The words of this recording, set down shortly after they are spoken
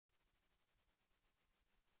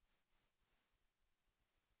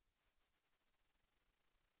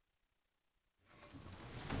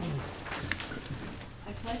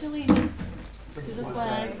pledge allegiance to the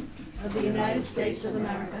flag of the United States of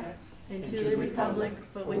America and to the republic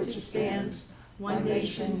for which it stands, one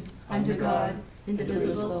nation, under God,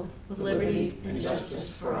 indivisible, with liberty and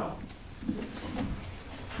justice for all.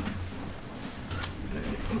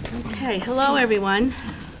 Okay, hello everyone.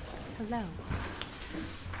 Hello.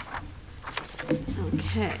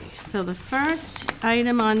 Okay, so the first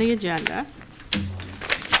item on the agenda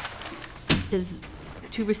is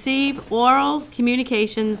to receive oral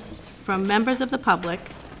communications from members of the public.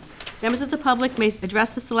 Members of the public may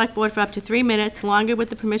address the Select Board for up to 3 minutes, longer with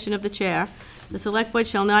the permission of the Chair. The Select Board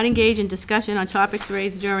shall not engage in discussion on topics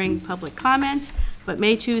raised during public comment, but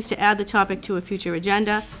may choose to add the topic to a future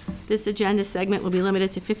agenda. This agenda segment will be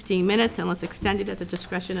limited to 15 minutes unless extended at the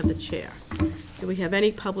discretion of the Chair. Do we have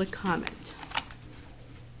any public comment?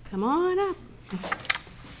 Come on up.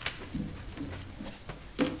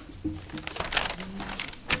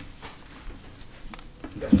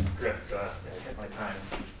 Scripts, get my time.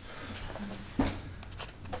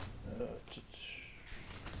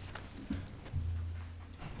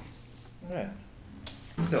 All right.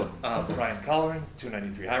 So, Brian Colleran,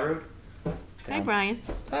 293 High Road. Hi, Brian.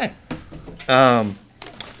 Hi.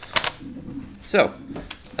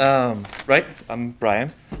 Right, I'm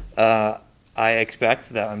Brian. I expect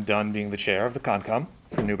that I'm done being the chair of the Concom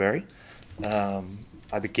for Newbury.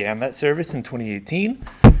 I began that service in 2018.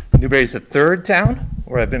 Newbury is the third town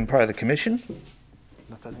where I've been part of the commission.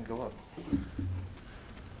 That doesn't go up.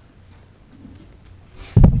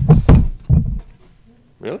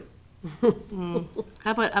 Really?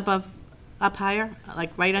 How about up higher,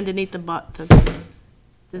 like right underneath the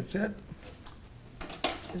That's it?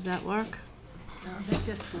 Does that work? No, they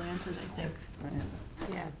just slanted, I think.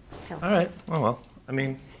 Yeah. tilted. All right. Oh, well. I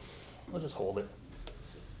mean, I'll just hold it.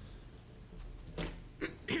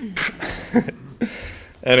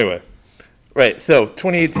 Anyway. Right. So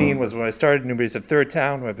 2018 was when I started. Newbury's the third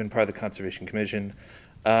town where I've been part of the Conservation Commission.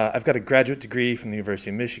 I've got a graduate degree from the University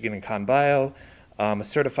of Michigan in Con Bio. I'm a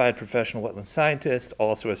certified professional wetland scientist,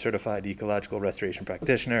 also a certified ecological restoration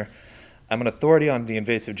practitioner. I'm an authority on the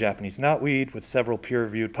invasive Japanese knotweed with several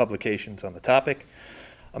peer-reviewed publications on the topic.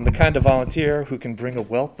 I'm the kind of volunteer who can bring a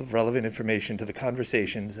wealth of relevant information to the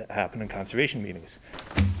conversations that happen in conservation meetings.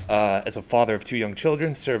 As a father of 2 young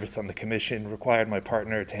children, service on the commission required my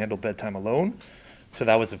partner to handle bedtime alone, so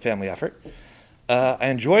that was a family effort. I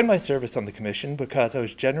enjoyed my service on the commission because I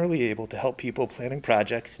was generally able to help people planning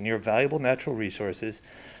projects near valuable natural resources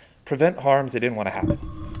prevent harms that didn't want to happen.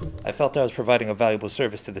 I felt I was providing a valuable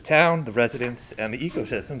service to the town, the residents, and the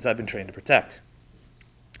ecosystems I've been trained to protect.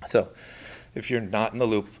 So, if you're not in the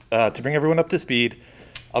loop, to bring everyone up to speed,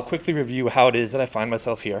 I'll quickly review how it is that I find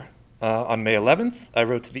myself here. On May 11th, I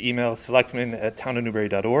wrote to the email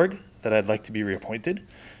selectman@townofnewbury.org that I'd like to be reappointed.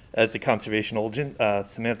 As the conservation agent,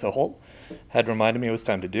 Samantha Holt had reminded me it was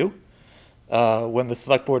time to do. When the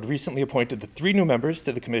Select Board recently appointed the 3 new members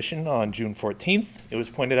to the Commission on June 14th, it was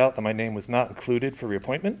pointed out that my name was not included for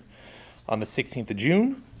reappointment. On the 16th of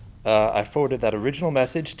June, I forwarded that original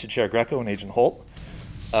message to Chair Greco and Agent Holt.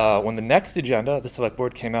 When the next agenda of the Select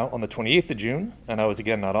Board came out on the 28th of June, and I was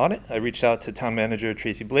again not on it, I reached out to Town Manager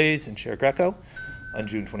Tracy Blaze and Chair Greco on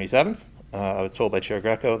June 27th. I was told by Chair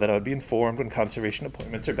Greco that I would be informed when conservation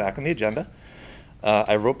appointments are back on the agenda.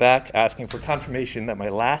 I wrote back asking for confirmation that my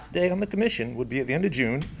last day on the commission would be at the end of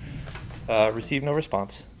June. Received no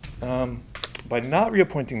response. By not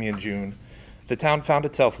reappointing me in June, the town found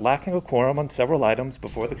itself lacking a quorum on several items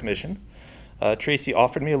before the commission. Tracy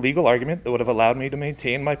offered me a legal argument that would have allowed me to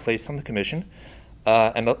maintain my place on the commission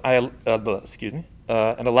and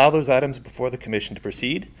allow those items before the commission to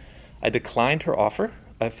proceed. I declined her offer.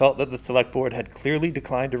 I felt that the Select Board had clearly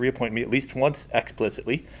declined to reappoint me at least once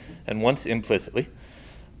explicitly and once implicitly.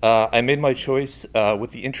 I made my choice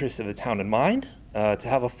with the interests of the town in mind. To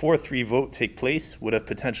have a 4-3 vote take place would have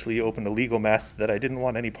potentially opened a legal mess that I didn't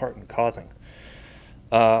want any part in causing.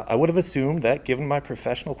 I would have assumed that, given my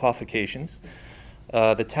professional qualifications,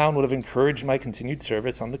 the town would have encouraged my continued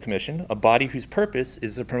service on the commission, a body whose purpose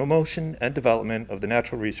is the promotion and development of the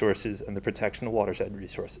natural resources and the protection of watershed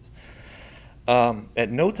resources.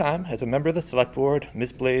 At no time has a member of the Select Board,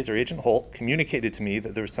 Ms. Blaze or Agent Holt, communicated to me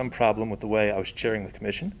that there was some problem with the way I was chairing the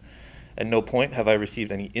commission. At no point have I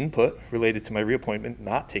received any input related to my reappointment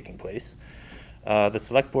not taking place. The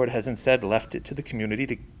Select Board has instead left it to the community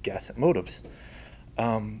to guess at motives.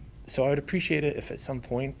 So I would appreciate it if at some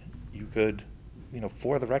point you could,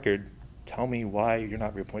 for the record, tell me why you're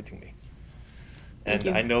not reappointing me. Thank And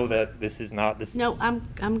you. I know that this is not this. No, I'm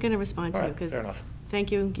going to respond to All you right, because. fair enough.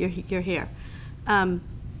 Thank you. You're here.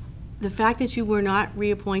 The fact that you were not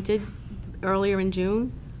reappointed earlier in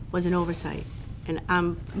June was an oversight.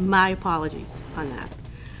 and my apologies on that.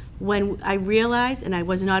 When I realized, and I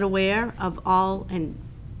was not aware of all, and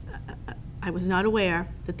I was not aware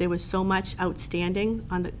that there was so much outstanding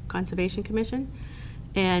on the Conservation Commission,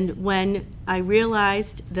 and when I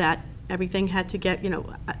realized that everything had to get,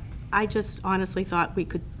 I just honestly thought we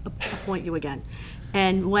could appoint you again.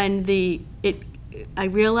 And when I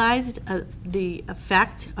realized the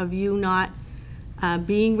effect of you not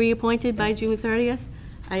being reappointed by June 30th,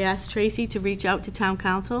 I asked Tracy to reach out to town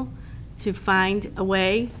council to find a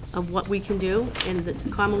way of what we can do, and the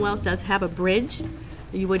Commonwealth does have a bridge.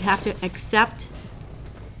 You would have to accept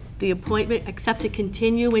the appointment, accept to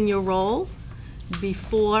continue in your role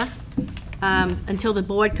before, until the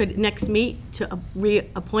board could next meet to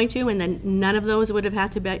reappoint you, and then none of those would have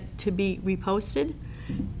had to be reposted,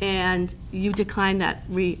 and you declined that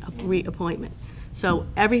reappointment. So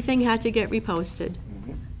everything had to get reposted,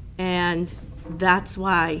 and that's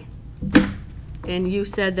why. And you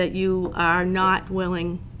said that you are not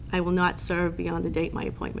willing, I will not serve beyond the date my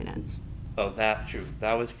appointment ends. Oh, that's true.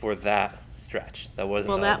 That was for that stretch. That wasn't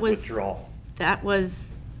Well, a that was- withdrawal. That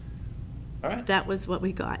was, All right. that was what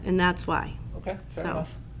we got, and that's why. Okay, fair So-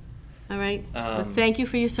 enough. All right? Well, Um, thank you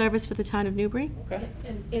for your service for the town of Newbury. Okay.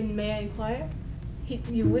 And may I inquire?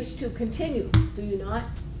 You wish to continue, do you not?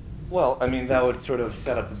 Well, I mean, that would sort of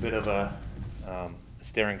set up a bit of a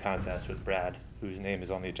staring contest with Brad, whose name is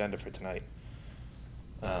on the agenda for tonight.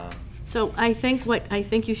 So I think what I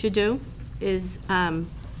think you should do is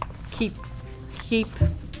keep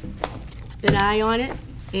an eye on it,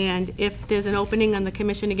 and if there's an opening on the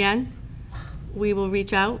commission again, we will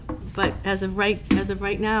reach out. But as of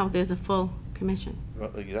right now, there's a full commission.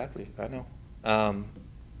 Well, exactly, I know.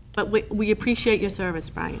 But we appreciate your service,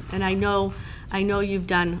 Brian, and I know you've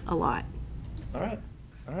done a lot. All right,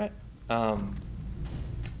 all right.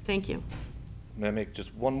 Thank you. May I make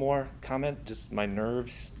just one more comment? Just my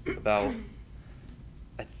nerves about,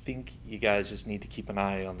 I think you guys just need to keep an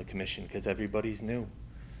eye on the commission, because everybody's new.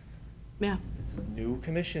 Yeah, It's a new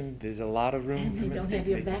commission, there's a lot of room And for they don't mistake have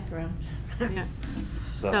your making. background. yeah.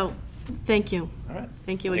 So, thank you. All right.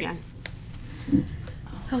 Thank you Thanks. again.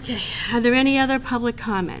 Okay, are there any other public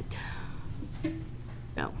comment?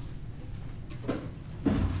 No.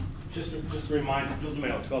 Just a reminder, Bill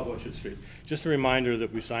DeMaio, 12 Orchard Street. Just a reminder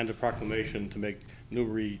that we signed a proclamation to make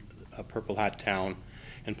Newbury a Purple Hat town,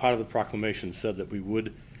 and part of the proclamation said that we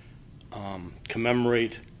would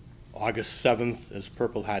commemorate August 7th as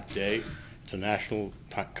Purple Hat Day. It's a national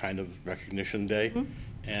kind of recognition day,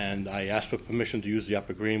 and I asked for permission to use the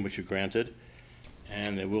Upper Green, which you granted,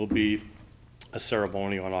 and there will be a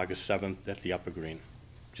ceremony on August 7th at the Upper Green.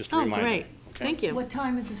 Just a Oh, reminder. great. Okay? Thank you. What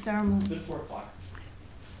time is the ceremony? It's at 4 o'clock.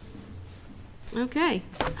 Okay,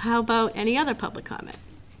 how about any other public comment?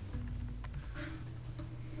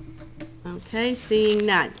 Okay, seeing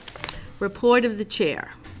none. Report of the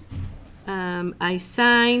chair. I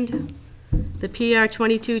signed the PR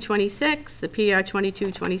 2226, the PR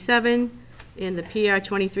 2227, and the PR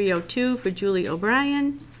 2302 for Julie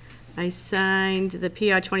O'Brien. I signed the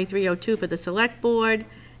PR 2302 for the Select Board,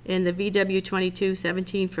 and the VW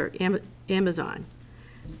 2217 for Amazon.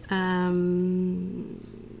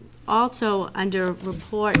 Also, under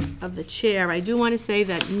report of the chair, I do want to say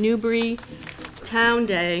that Newbury Town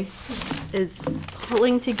Day is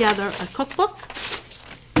pulling together a cookbook,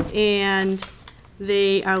 and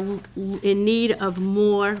they are in need of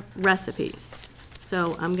more recipes.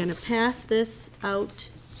 So I'm going to pass this out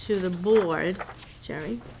to the board,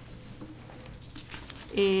 Jerry,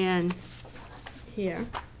 and here.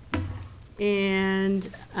 And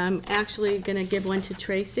I'm actually going to give one to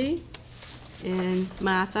Tracy and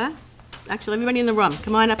Martha. Actually, everybody in the room,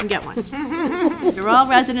 come on up and get one. You're all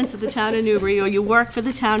residents of the town of Newbury, or you work for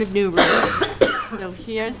the town of Newbury. So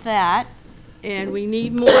here's that, and we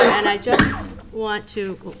need more, and I just want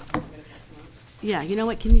to, yeah, you know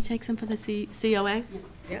what, can you take some for the COA?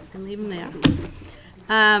 Yep. And leave them there.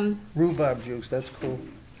 Rhubarb juice, that's cool.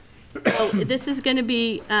 So this is gonna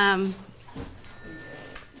be,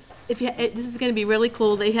 this is gonna be really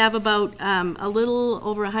cool. They have about a little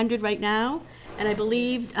over 100 right now, and I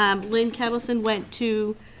believe Lynn Kettleson went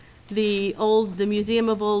to the Museum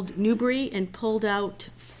of Old Newbury and pulled out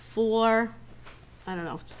 4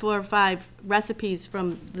 or 5 recipes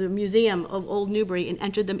from the Museum of Old Newbury and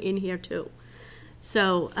entered them in here too.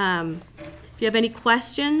 So if you have any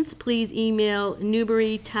questions, please email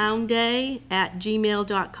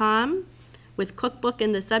newburytownday@gmail.com with cookbook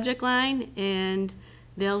in the subject line, and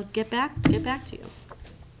they'll get back to you.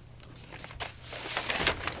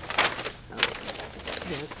 So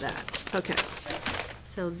there's that. Okay.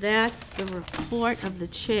 So that's the report of the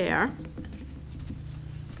chair.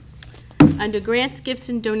 Under grants, gifts,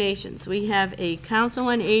 and donations, we have a Council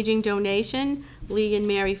on Aging donation, Lee and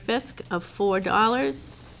Mary Fisk, of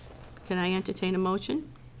 $4. Can I entertain a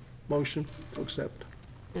motion? Motion to accept.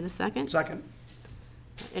 In a second? Second.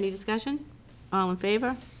 Any discussion? All in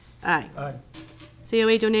favor? Aye. Aye.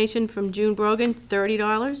 COA donation from June Brogan,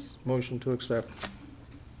 $30. Motion to accept.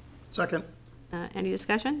 Second. Any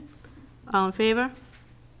discussion? All in favor?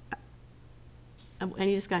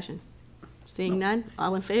 Any discussion? Seeing none?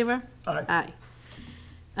 All in favor? Aye.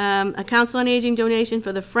 Aye. A Council on Aging donation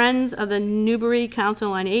for the Friends of the Newbury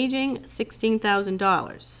Council on Aging,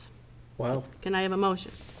 $16,000. Wow. Can I have a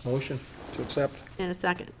motion? Motion to accept. In a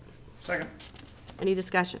second. Second. Any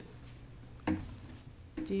discussion?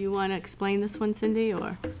 Do you want to explain this one, Cindy,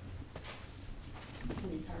 or?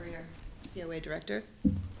 Cindy Currier, COA Director.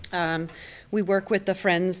 We work with the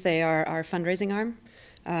Friends. They are our fundraising arm.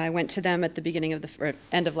 I went to them at the beginning of or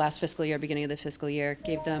end of last fiscal year, beginning of the fiscal year,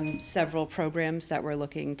 gave them several programs that we're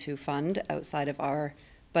looking to fund outside of our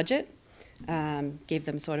budget, gave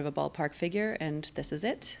them sort of a ballpark figure, and this is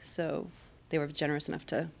it. So they were generous enough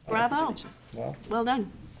to give us a Bravo. donation. Wow. Well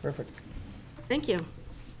done. Perfect. Thank you.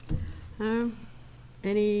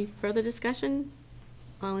 Any further discussion?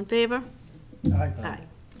 All in favor? Aye. Aye.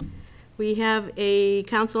 We have a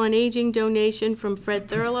Council on Aging donation from Fred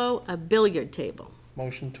Thurlow, a billiard table.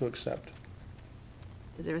 Motion to accept.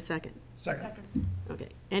 Is there a second? Second. Okay,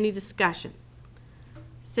 any discussion?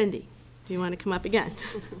 Cindy, do you want to come up again?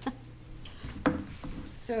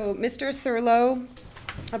 So Mr. Thurlow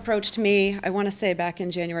approached me, I want to say back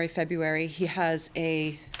in January, February. He has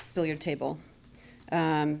a billiard table,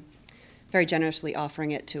 very generously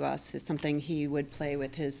offering it to us. It's something he would play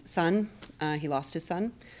with his son. He lost his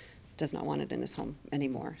son, does not want it in his home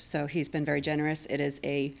anymore. So he's been very generous. It is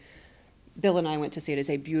Bill and I went to see it, is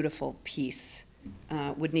a beautiful piece.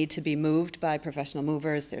 Would need to be moved by professional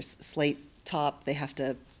movers. There's slate top. They have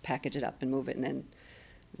to package it up and move it and then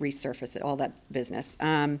resurface it, all that business.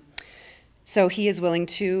 So he is willing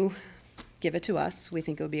to give it to us. We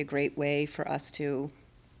think it would be a great way for us to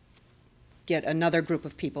get another group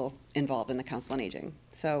of people involved in the Council on Aging.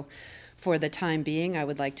 So for the time being, I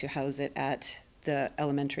would like to house it at the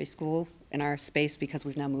elementary school in our space because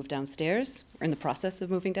we've now moved downstairs. We're in the process of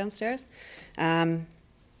moving downstairs. But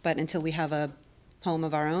until we have a home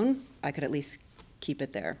of our own, I could at least keep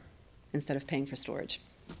it there instead of paying for storage.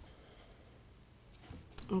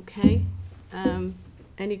 Okay,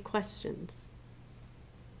 any questions?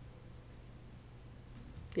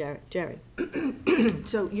 Yeah, Jerry?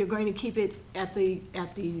 So you're going to keep it at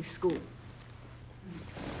the school?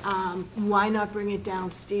 Why not bring it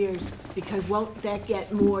downstairs? Because won't that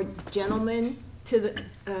get more gentlemen to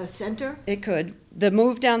the center? It could. The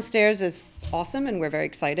move downstairs is awesome, and we're very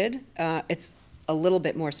excited. It's a little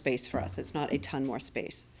bit more space for us. It's not a ton more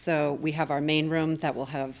space. So we have our main room that will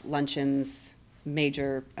have luncheons,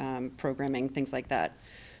 major programming, things like that.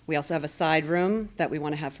 We also have a side room that we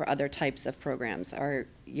want to have for other types of programs, our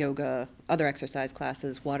yoga, other exercise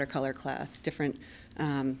classes, watercolor class, different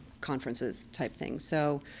conferences type things.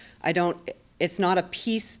 So it's not a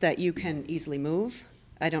piece that you can easily move.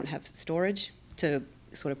 I don't have storage to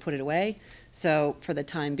sort of put it away. So for the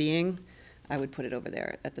time being, I would put it over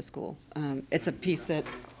there at the school. It's a piece that,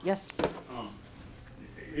 yes?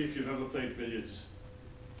 If you've ever played billiards,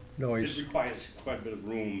 it Noise. requires quite a bit of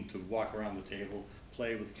room to walk around the table,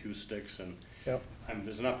 play with cue sticks, and Yep.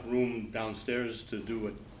 there's enough room downstairs to do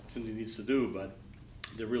what Cindy needs to do, but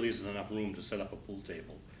there really isn't enough room to set up a pool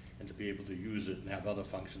table and to be able to use it and have other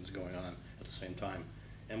functions going on at the same time.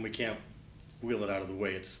 And we can't wheel it out of the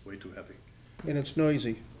way, it's way too heavy. And it's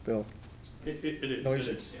noisy, Bill. It is,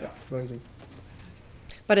 Noisy. it is, yeah. Noisy.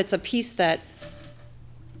 But it's a piece that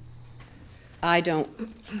I don't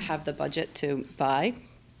have the budget to buy,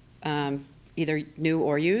 either new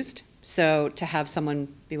or used. So to have someone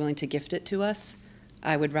be willing to gift it to us,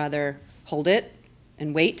 I would rather hold it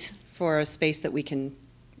and wait for a space that we can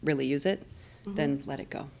really use it than let it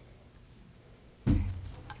go.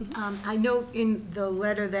 I note in the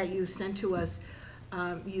letter that you sent to us,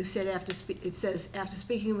 you said it says, after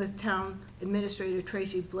speaking with Town Administrator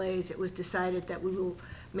Tracy Blaze, it was decided that we will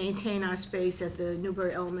maintain our space at the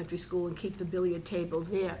Newbury Elementary School and keep the billiard table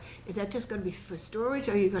there. Is that just gonna be for storage,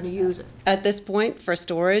 or are you gonna use it? At this point, for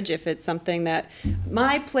storage, if it's something that,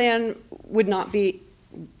 my plan would not be,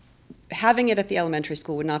 having it at the elementary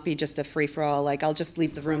school would not be just a free-for-all, like I'll just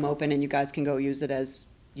leave the room open and you guys can go use it as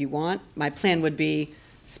you want. My plan would be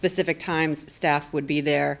specific times, staff would be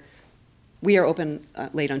there. We are open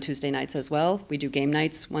late on Tuesday nights as well. We do game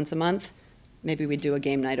nights once a month. Maybe we do a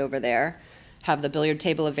game night over there. have the billiard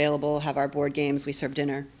table available, have our board games, we serve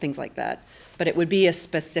dinner, things like that. But it would be a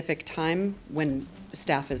specific time when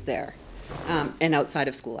staff is there, and outside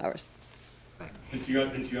of school hours. And to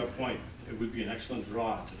your point, it would be an excellent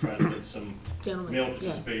draw to try to get some Gentlemen, male yeah.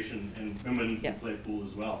 participation and women Yeah. who play pool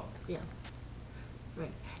as well. Yeah,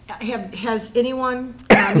 right. Has anyone,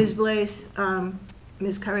 Ms. Blaze,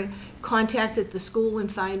 Ms. Curry, contacted the school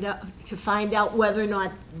and find out whether or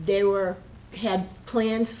not they had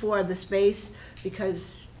plans for the space?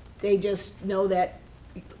 Because they just know that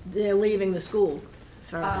they're leaving the school,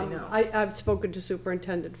 as far as I know. I've spoken to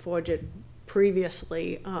Superintendent Forget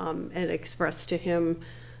previously, and expressed to him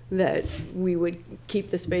that we would keep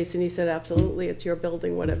the space, and he said, absolutely, it's your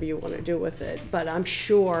building, whatever you want to do with it. But I'm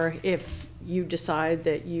sure if you decide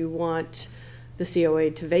that you want the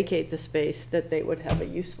COA to vacate the space, that they would have a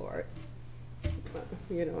use for it. But,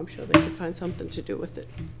 you know, I'm sure they could find something to do with it.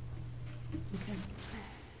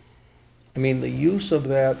 I mean, the use of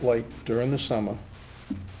that, like during the summer,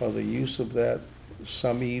 or the use of that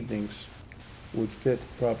some evenings would fit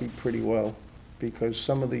probably pretty well, because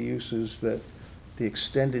some of the uses that the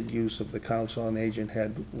extended use of the Council on Aging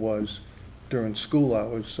had was during school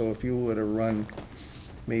hours. So if you were to run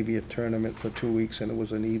maybe a tournament for 2 weeks and it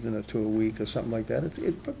was an evening or two a week or something like that,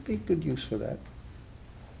 it'd be good use for that.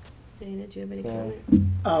 Dana, do you have any Well,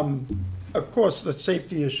 comment? Of course, the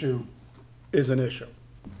safety issue is an issue.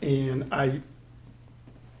 And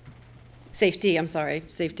Safety,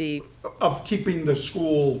 of keeping the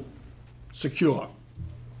school secure.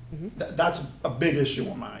 That's a big issue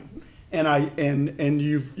of mine. And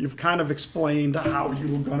you've kind of explained how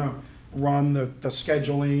you were gonna run the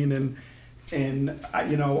scheduling and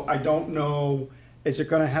I don't know, is it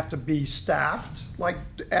gonna have to be staffed like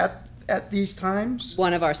at these times?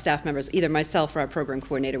 one of our staff members, either myself or our program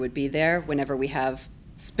coordinator, would be there whenever we have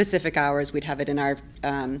specific hours. We'd have it in our,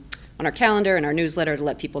 on our calendar and our newsletter to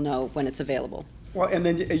let people know when it's available. Well, and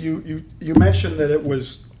then you mentioned that it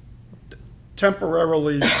was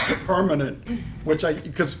temporarily permanent, which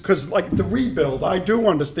because like the rebuild, I do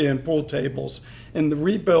understand pool tables, and the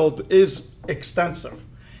rebuild is extensive,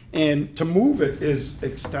 and to move it is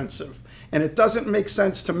extensive. And it doesn't make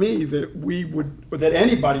sense to me that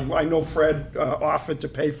anybody, I know Fred offered to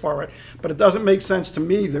pay for it, but it doesn't make sense to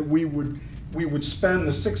me that we would spend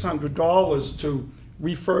the $600 to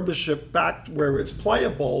refurbish it back where it's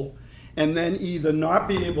playable, and then either not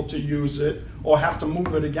be able to use it or have to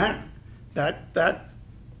move it again. That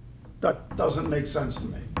doesn't make sense to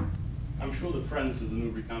me. I'm sure the Friends of the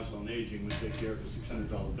Newbury Council on Aging would take care of the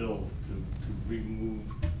 $600 bill to remove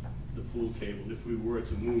the pool table if we were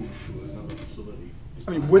to move to another facility.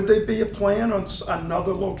 I mean, would there be a plan on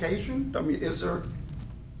another location? I mean, is there,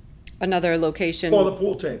 Another location for the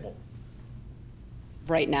pool table,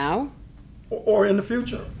 right now, or in the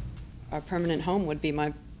future? our permanent home would be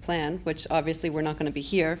my plan, which obviously we're not going to be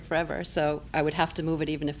here forever, so I would have to move it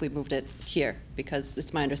even if we moved it here, because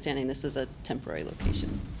it's my understanding this is a temporary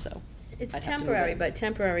location, so. It's I'd have to move temporary, it. but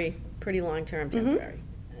temporary, pretty long-term temporary,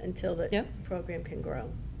 until the Yep. program can grow.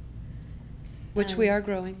 Which we are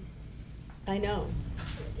growing. I know.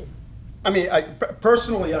 I mean,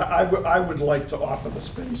 personally, I would like to offer the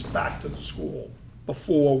space back to the school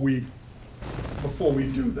before we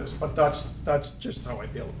do this, but that's just how I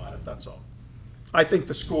feel about it, that's all. I think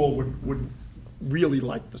the school would really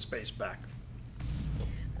like the space back.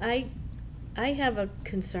 I have a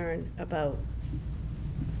concern about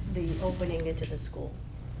the opening into the school.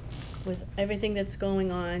 With everything that's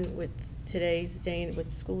going on with today's day, and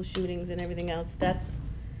with school shootings and everything else,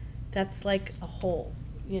 that's like a hole,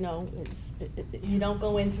 you know? You don't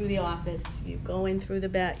go in through the office, you go in through the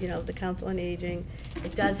back, the Council on Aging.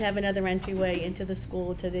 It does have another entryway into the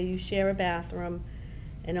school, you share a bathroom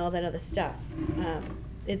and all that other stuff.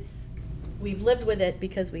 We've lived with it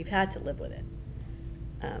because we've had to live with it.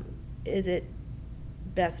 Is it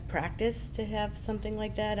best practice to have something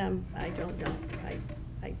like that? I don't know.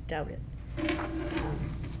 I doubt it.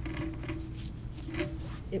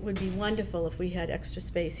 It would be wonderful if we had extra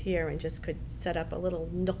space here and just could set up a little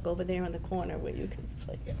nook over there in the corner where you can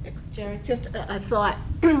play. Jared? Just a thought,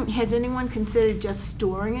 has anyone considered just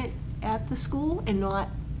storing it at the school and not,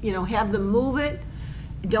 have them move it,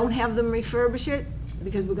 don't have them refurbish it,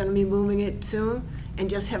 because we're gonna be moving it soon, and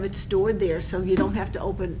just have it stored there so you don't have to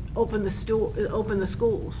open the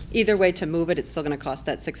schools? Either way, to move it, it's still going to cost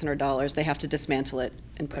that $600. They have to dismantle it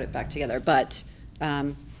and put it back together. But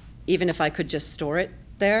even if I could just store it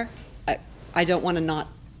there, I don't want to not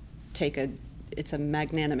take it's a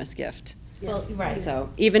magnanimous gift. Well, right. So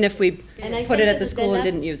even if we And I put think it at the there's school and enough-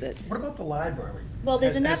 didn't use it. What about the library? Well,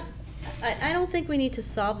 there's Has- enough, I don't think we need to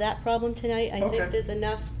solve that problem tonight. I Okay. think there's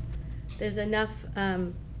there's enough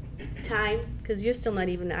time, because you're still not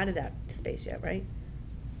even out of that space yet, right?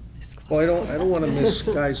 Well, I don't wanna miss,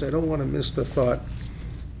 guys, I don't wanna miss the thought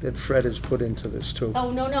that Fred has put into this too.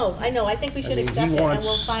 Oh, no, I know, I think we I should mean, accept he it, and we'll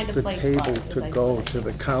wants find a the place for it. table as to I go said. to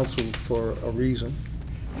the council for a reason.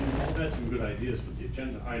 I've had some good ideas, but the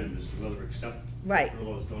agenda item is to whether accept Right.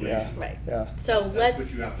 Thurlow's Yeah, donation. Right. yeah. So That's let's,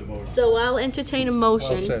 what you have to vote on. so I'll entertain a Well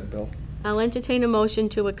motion. said, Bill. I'll entertain a motion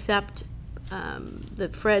to accept the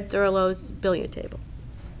Fred Thurlow's billiard table.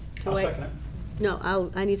 I'll Wait. second it.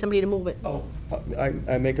 No, I need somebody to move it. Oh,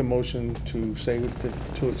 I make a motion to say,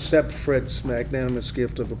 to accept Fred's magnanimous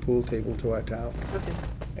gift of a pool table to our town Okay.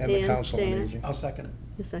 and the Dan, council on Dana? aging. I'll second it.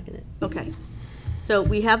 You second it. Okay. So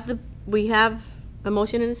we have a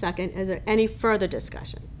motion and a second. Is there any further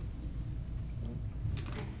discussion?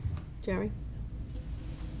 Jerry?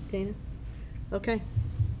 Dana? Okay.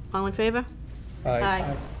 All in favor?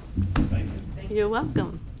 Aye. Thank you. You're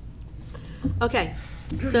welcome. Okay,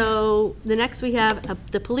 so the next we have,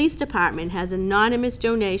 the police department has anonymous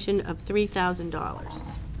donation of $3,000.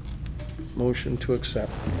 Motion to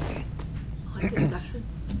accept. Discussion?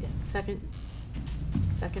 Yeah, second?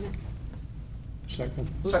 Second it? Second.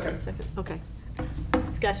 Who's Second. Second, okay.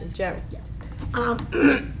 Discussion, Jerry?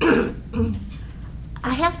 I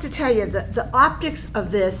have to tell you, the optics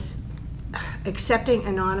of this accepting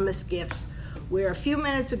anonymous gifts, where a few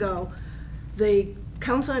minutes ago, the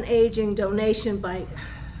Council on Aging donation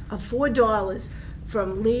of $4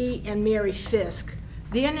 from Lee and Mary Fisk,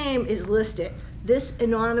 their name is listed, this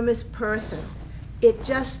anonymous person, it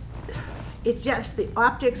just, the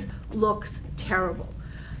optics looks terrible.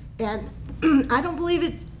 And I don't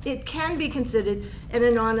believe it can be considered an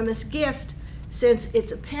anonymous gift, since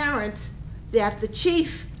it's apparent that the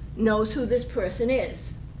chief knows who this person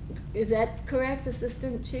is. Is that correct,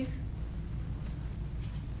 Assistant Chief?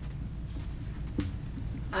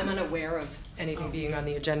 I'm unaware of anything being on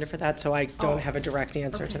the agenda for that, so I don't have a direct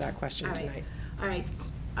answer to that question All right. tonight. All right,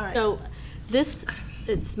 all right. So this,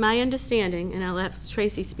 it's my understanding, and I'll have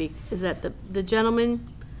Tracy speak, is that the gentleman,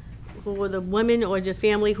 or the woman, or the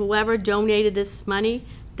family, whoever donated this money,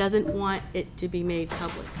 doesn't want it to be made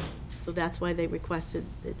public. So that's why they requested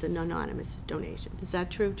it's an anonymous donation. Is that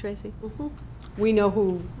true, Tracy? We know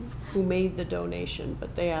who made the donation,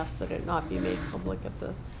 but they asked that it not be made public at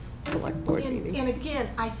the select board meeting. And again,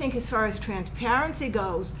 I think as far as transparency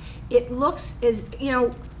goes, it looks as,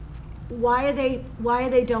 why are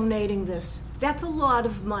they donating this? That's a lot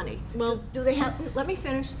of money. Well- Do they have, let me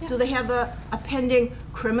finish. Do they have a pending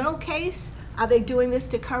criminal case? Are they doing this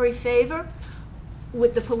to curry favor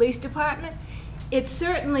with the police department? It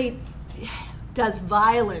certainly does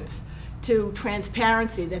violence to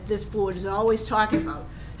transparency that this board is always talking about.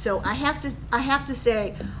 So I have to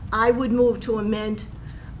say, I would move to amend,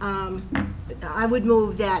 I would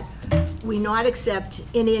move that we not accept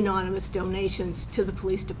any anonymous donations to the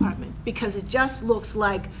police department, because it just looks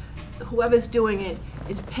like whoever's doing it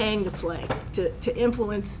is paying to play, to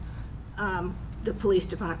influence the police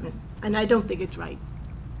department, and I don't think it's right.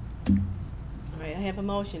 All right, I have a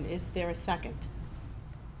motion. Is there a second?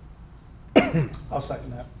 I'll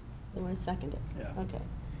second that. You want to second it? Yeah. Okay.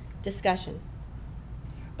 Discussion.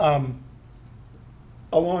 Along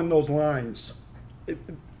those lines,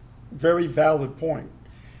 very valid point.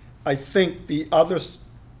 I think the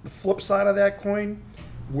flip side of that coin,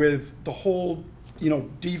 with the whole,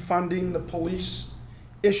 defunding the police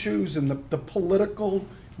issues and the political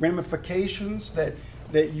ramifications that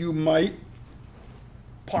you might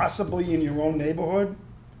possibly in your own neighborhood,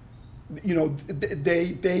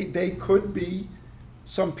 they could be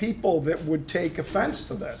some people that would take offense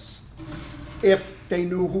to this if they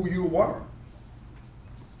knew who you were.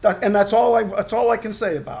 And that's all I can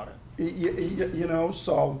say about it.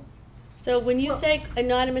 So. So when you say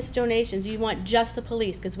anonymous donations, you want just the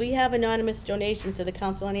police, because we have anonymous donations to the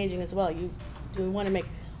Council on Aging as well. Do we want to make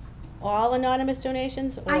all anonymous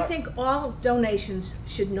donations? Or? I think all donations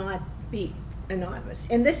should not be anonymous.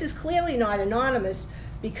 And this is clearly not anonymous,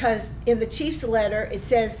 because in the chief's letter, it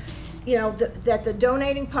says, that the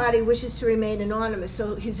donating party wishes to remain anonymous.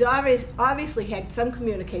 So he's obviously had some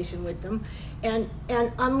communication with them. And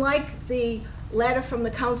unlike the letter from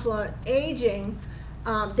the Council on Aging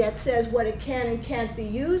that says what it can and can't be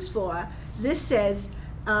used for, this says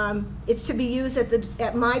it's to be used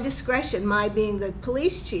at my discretion, my being the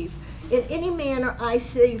police chief, in any manner I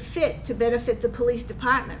see fit to benefit the police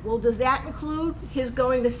department. Well, does that include his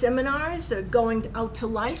going to seminars or going out to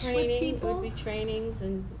lunch with Training, people? would be trainings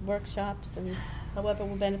and workshops and. however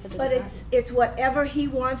will benefit the But department. it's whatever he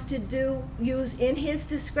wants to do, use in his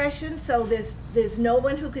discretion, so there's no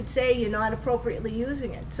one who could say you're not appropriately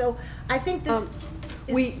using it. So I think this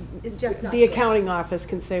is just not The fair. accounting office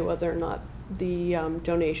can say whether or not the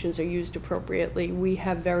donations are used appropriately. We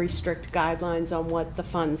have very strict guidelines on what the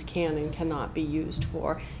funds can and cannot be used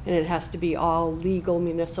for, and it has to be all legal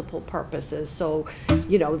municipal purposes. So,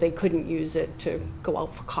 you know, they couldn't use it to go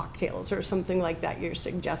out for cocktails or something like that. You're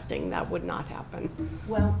suggesting that would not happen.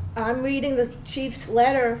 Well, I'm reading the chief's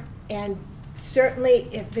letter, and certainly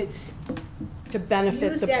if it's To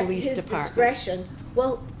benefit used the at police his department. discretion,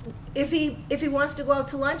 well, if he wants to go out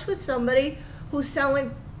to lunch with somebody who's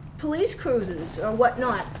selling police cruisers or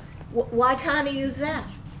whatnot, why can't he use that?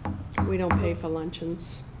 We don't pay for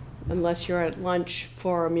luncheons unless you're at lunch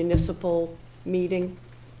for a municipal meeting.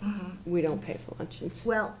 We don't pay for luncheons.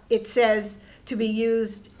 Well, it says to be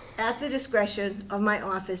used at the discretion of my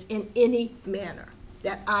office in any manner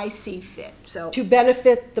that I see fit, so. To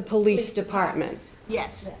benefit the police department.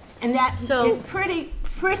 Yes, and that's So- pretty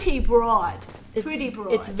broad, pretty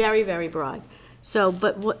broad. It's very, very broad. So,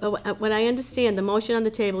 but what I understand, the motion on the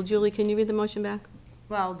table, Julie, can you read the motion back?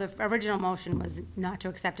 Well, the original motion was not to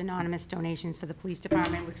accept anonymous donations for the police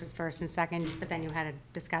department, which was first and second, but then you had a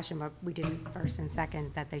discussion, but we didn't first and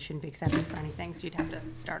second, that they shouldn't be accepted for anything, so you'd have to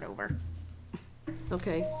start over.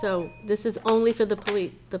 Okay, so this is only for the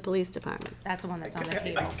police department. That's the one that's on the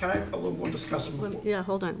table. Can I have a little more discussion before? Yeah,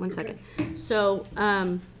 hold on, one second. So,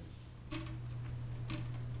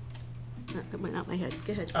 that went out my head,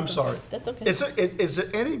 go ahead. I'm sorry. That's okay. Is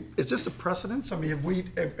this a precedence? I mean, have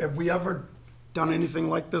we ever done anything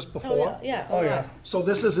like this before? Yeah. Oh, yeah. So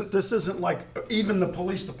this isn't like even the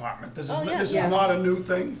police department? This is, Oh, yeah. this is Yes. not a new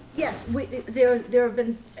thing? Yes, there have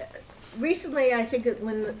been, recently, I think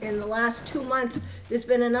in the last 2 months, there's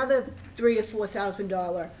been another $3,000 or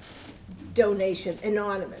 $4,000 donation,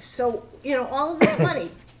 anonymous. So, you know, all of this money,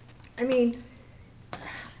 I mean,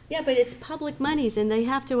 Yeah, but it's public monies and they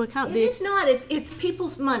have to account. it's not, it's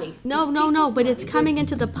people's money. No, It's no, no, people's but it's money. coming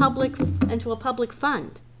into a public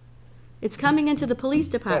fund. It's coming into the police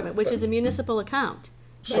department, which is a municipal account.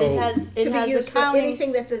 But So- it To be has used for accounting,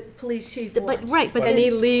 anything that the police chief wants. but, right, but Any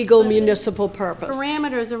there's legal municipal purpose.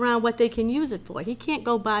 parameters around what they can use it for. He can't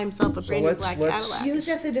go buy himself a brand new let's- black let's- Cadillac. Used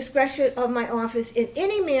at the discretion of my office in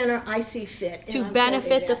any manner I see fit. and To I'm benefit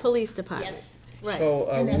quoting the that. police department. Yes. Right. So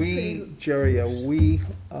And that's pretty- Jerry, are we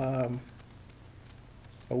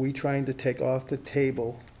trying to take off the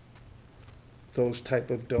table those type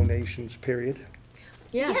of donations, period?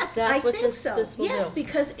 Yes, I that's what think this so. will Yes,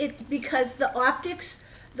 do. because the optics,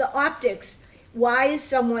 why is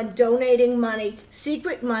someone donating money,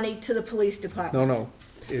 secret money to the police department? No,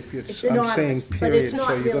 If It's I'm saying anonymous, but period, it's so not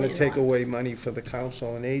you're gonna really take away anonymous. money for the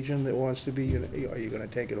council and agent that wants to be, are you gonna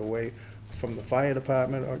take it away from the fire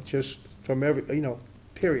department or just from every,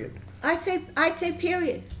 period? I'd say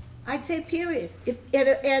period. I'd say period.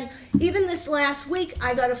 And even this last week,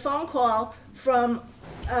 I got a phone call from,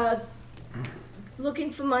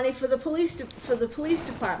 looking for money for the police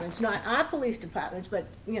departments, not our police departments, but,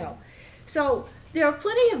 So there are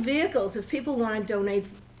plenty of vehicles, if people want to donate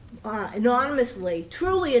anonymously,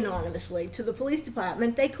 truly anonymously, to the police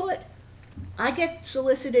department, they could. I get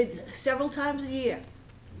solicited several times a year.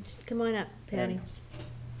 Come on up, Patty.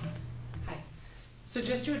 So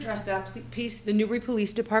just to address that piece, the Newbury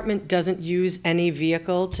Police Department doesn't use any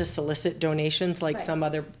vehicle to solicit donations like Right. some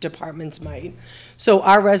other departments might. So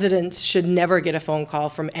our residents should never get a phone call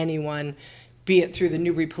from anyone, be it through the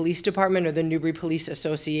Newbury Police Department or the Newbury Police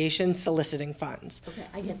Association soliciting funds. Okay,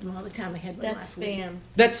 I get them all the time. I had one That's last week. spam.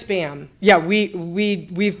 That's spam. Yeah,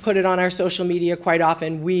 we've put it on our social media quite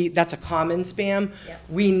often. That's a common spam. Yeah.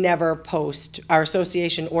 We never post, our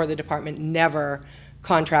association or the department never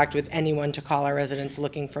contract with anyone to call our residents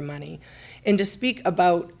looking for money. And to speak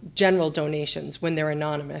about general donations when they're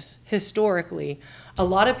anonymous, historically, a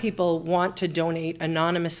lot of people want to donate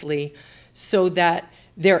anonymously so that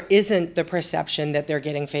there isn't the perception that they're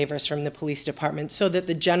getting favors from the police department, so that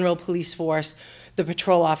the general police force, the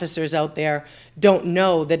patrol officers out there, don't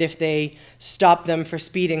know that if they stop them for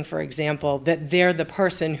speeding, for example, that they're the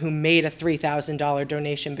person who made a $3,000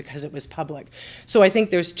 donation because it was public. So I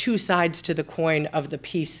think there's two sides to the coin of the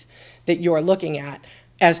piece that you're looking at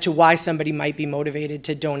as to why somebody might be motivated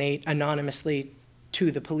to donate anonymously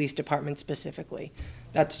to the police department specifically.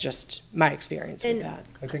 That's just my experience with And- that.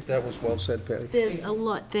 I think that was well said, Patty. There's a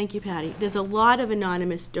lot, thank you, Patty. There's a lot of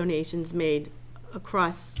anonymous donations made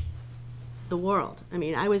across the world. I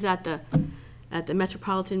mean, I was at the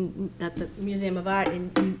Metropolitan, at the Museum of Art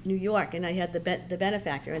in New York, and I had the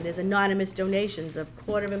benefactor, and there's anonymous donations of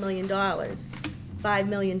 $250,000 $5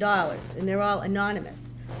 million, and they're all anonymous.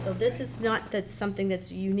 So this is not that's something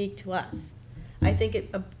that's unique to us. I think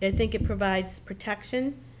it provides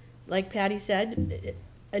protection, like Patty said,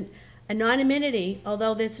 anonymity,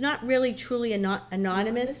 although it's not really truly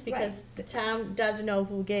anonymous, because the town does know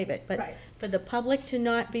who gave it, but Right. for the public to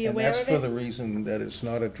not be And aware that's of for it. the reason that it's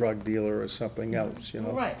not a drug dealer or something else, you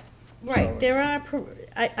know? Right, So- right. There are,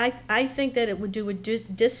 I think that it would do a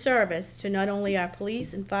disservice to not only our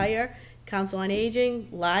police and fire, council on aging,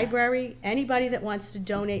 library, anybody that wants to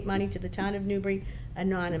donate money to the town of Newbury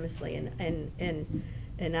anonymously, and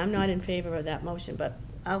I'm not in favor of that motion, but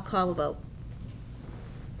I'll call a vote.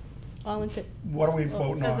 All in favor? What are we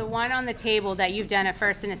voting So the on? one on the table that you've done a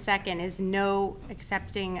first and a second is no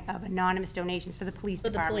accepting of anonymous donations for the police For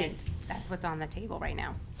the department. police. That's what's on the table right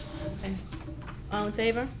now. All in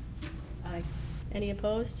favor? Aye. Any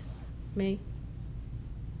opposed? Me?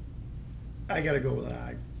 I gotta go with an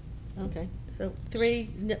aye. Okay, so three,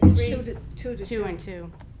 Two to Two and two.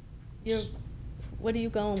 what are you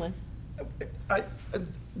going with?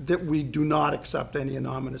 That we do not accept any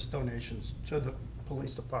anonymous donations to the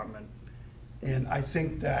police department. And I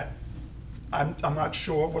think that, I'm not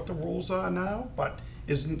sure what the rules are now, but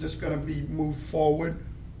isn't this gonna be moved forward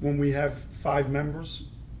when we have 5 members?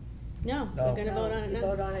 No, we're gonna vote on it now.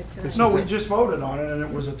 Vote on it tonight. No, we just voted on it and it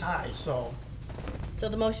was a tie, so, So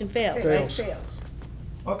the motion failed. It Fails. fails.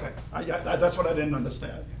 okay. That's what I didn't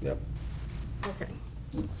understand. Yep. Okay.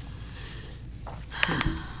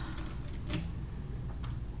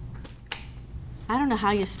 I don't know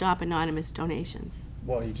how you stop anonymous donations.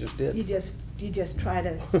 Well, you just You did. just try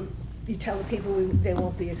to, you tell the people they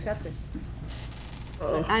won't be accepted.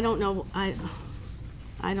 I don't know,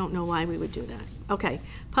 I don't know why we would do that. Okay,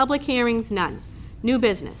 public hearings, none. New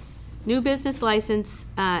business. New business license,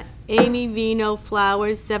 Amy Vino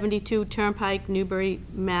Flowers, 72 Turnpike, Newbury,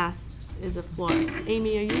 Mass. is a florist.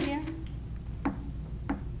 Amy, are you here?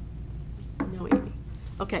 No, Amy.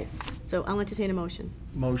 Okay, so I'll entertain a motion.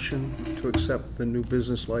 Motion to accept the new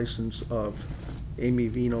business license of Amy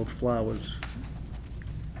Vino Flowers.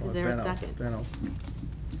 Is there a Benno, second? Benno.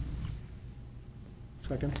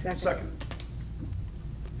 Second? Second.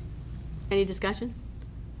 Any discussion?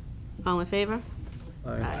 All in favor?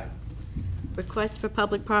 Aye. Request for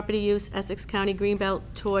public property use, Essex County Greenbelt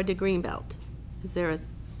Tour de Greenbelt. Is there a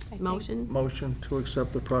motion? Motion to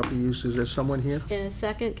accept the property use. Is there someone here? In a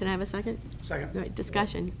second, can I have a second? Second. All right,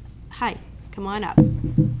 discussion. Hi, come on up.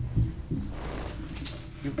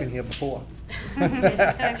 You've been here before.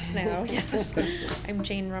 Now, yes. I'm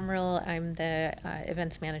Jane Rummerl. I'm the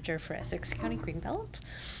events manager for Essex County Greenbelt.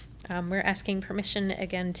 We're asking permission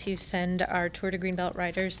again to send our Tour de Greenbelt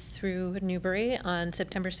riders through Newbury on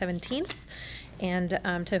September 17th and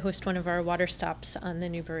to host one of our water stops on the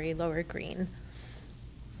Newbury Lower Green.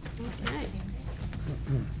 Okay.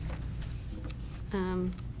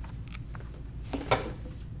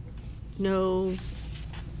 No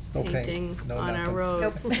Okay. painting No, on our nothing.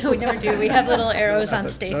 road. We never do. We have little arrows on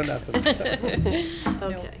nothing. No, stakes. nothing.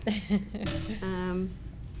 Okay.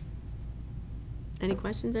 Any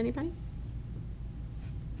questions, anybody?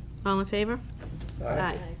 All in favor?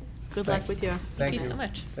 Aye. Good luck with your, Thank you so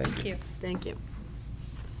much. Thank you. thank you.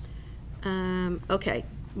 Okay,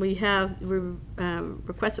 we have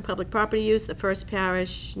request of public property use, the First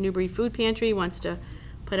Parish Newbury Food Pantry wants to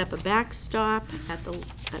put up a backstop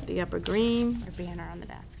at the Upper Green. Or banner on the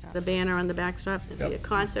backstop. The banner on the backstop, there'll be a Yep.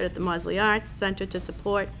 concert at the Maudsley Arts Center to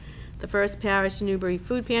support the First Parish Newbury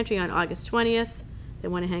Food Pantry on August 20th. They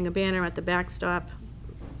want to hang a banner at the backstop.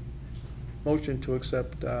 Motion to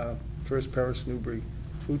accept First Parish Newbury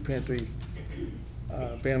Food Pantry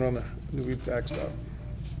banner on the Newbury backstop.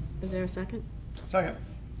 Is there a second? Second.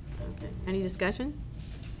 Okay. Any discussion?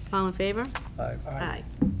 All in favor? Aye. Aye.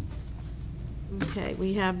 Okay,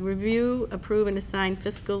 we have review, approve, and assign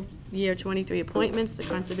fiscal year 23 appointments, the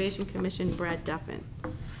Conservation Commission, Brad Duffin.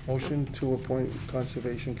 Motion to appoint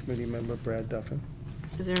Conservation Committee member Brad Duffin.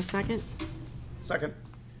 Is there a second? Second.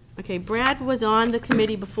 Okay, Brad was on the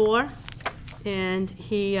committee before, and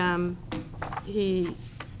he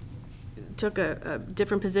took a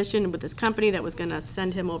different position with his company that was gonna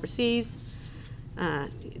send him overseas.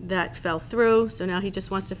 That fell through, so now he just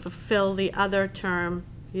wants to fulfill the other term.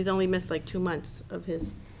 He's only missed like 2 months of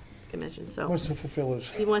his commission, so Wants to fulfill his,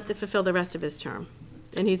 he wants to fulfill the rest of his term.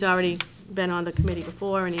 And he's already been on the committee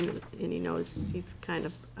before, and he knows he's kind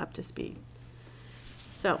of up to speed.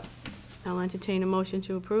 So, I'll entertain a motion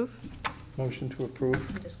to approve. motion to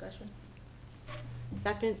approve. Discussion?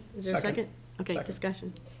 Second, is there a Second. second? Okay, Second.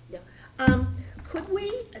 discussion. Yeah. Could we,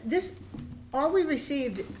 all we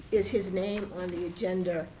received is his name on the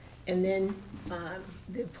agenda and then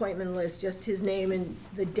the appointment list, just his name and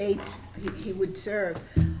the dates he would serve.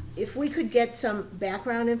 If we could get some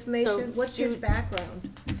background information, what's his background?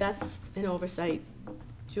 That's an oversight.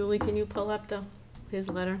 Julie, can you pull up his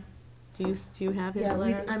letter? Do you have his Yeah,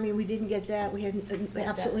 letter? we didn't get that, we had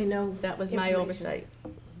absolutely no That was my information. oversight.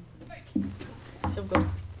 She'll go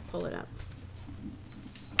pull it up.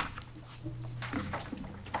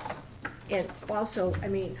 And also, I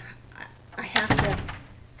mean, I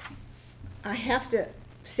have to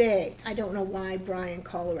say, I don't know why Brian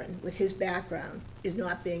Colleran, with his background, is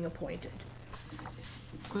not being appointed.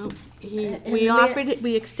 Well, And we the offered it,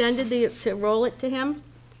 we extended to roll it to him,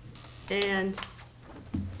 and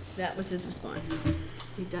that was his response.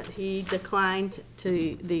 He declined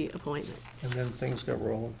to the appointment. And then things got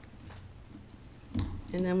rolling.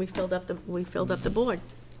 And then we filled up the board.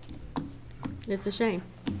 It's a shame.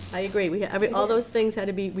 I agree. All those things had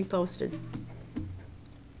to be reposted.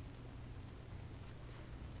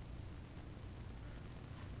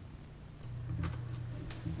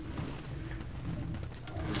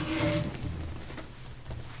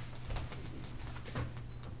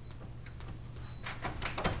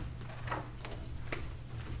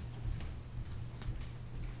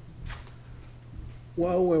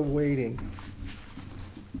 While we're waiting,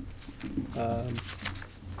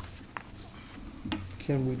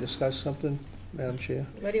 can we discuss something, Madam Chair?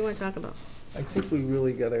 What do you want to talk about? I think we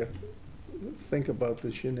really gotta think about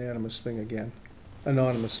this anonymous thing again.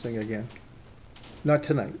 Not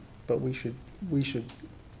tonight, but we should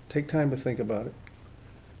take time to think about it.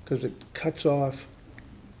 Because it cuts off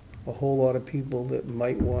a whole lot of people that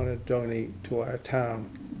might want to donate to our town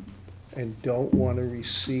and don't want to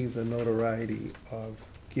receive the notoriety of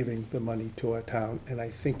giving the money to our town. And I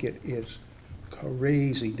think it is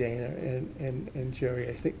crazy, Dana and Jerry.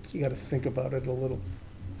 I think you gotta think about it a little.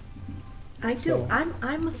 I do. So-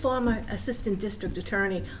 I'm a former assistant district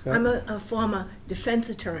attorney. Yeah. I'm a former defense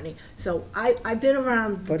attorney. So I've been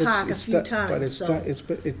around the But park a it's few done- times, But it's so done,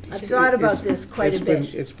 I've thought about it's- this quite a it's been-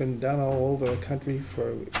 bit. It's been done all over the country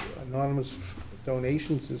for anonymous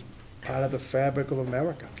donations is part of the fabric of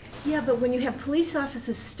America. Yeah, but when you have police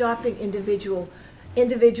officers stopping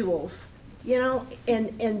individuals, you know,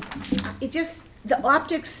 and it just, the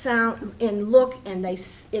optics sound and look, and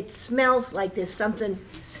it smells like there's something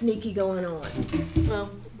sneaky going on.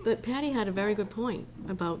 Well, but Patty had a very good point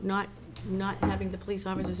about not having the police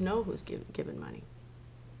officers know who's given money.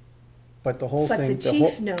 But the whole But thing. the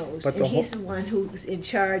chief knows, but and the he's whole- the one who's in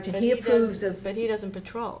charge, and But he approves doesn't- of, But he doesn't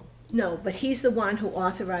patrol. no, but he's the one who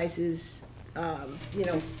authorizes, you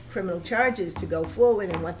know, criminal charges to go forward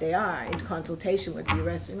and what they are, in consultation with the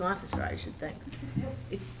arresting officer, I should think.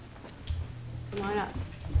 Why not?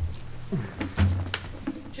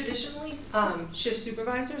 Traditionally, shift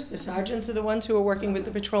supervisors, the sergeants are the ones who are working with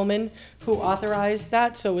the patrolmen who authorize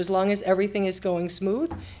that. So as long as everything is going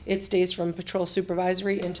smooth, it stays from patrol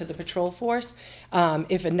supervisory into the patrol force.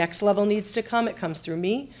 If a next level needs to come, it comes through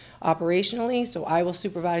me operationally. So I will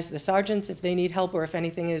supervise the sergeants if they need help or if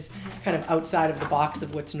anything is kind of outside of the box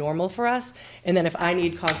of what's normal for us. And then if I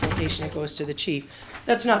need consultation, it goes to the chief.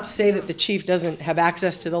 That's not to say that the chief doesn't have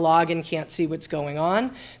access to the log and can't see what's going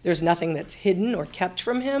on. There's nothing that's hidden or kept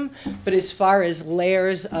from him. But as far as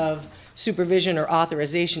layers of supervision or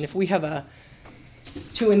authorization, if we have a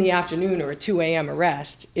 2 p.m. or a 2 a.m.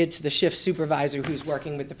 arrest, it's the shift supervisor who's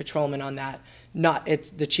working with the patrolman on that.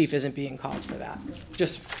 The chief isn't being called for that,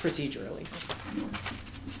 just procedurally.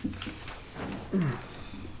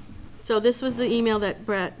 So this was the email that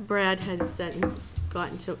Brad had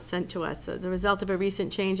sent to us. The result of a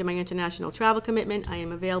recent change in my international travel commitment, I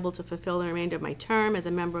am available to fulfill the remainder of my term as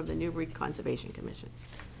a member of the Newbury Conservation Commission.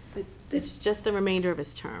 But It's just the remainder of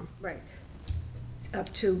his term. Right,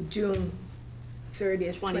 up to June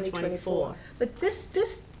 30th, 2024. But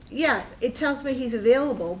this, yeah, it tells me he's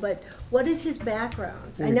available, but what is his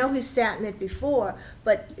background? I know he's sat in it before,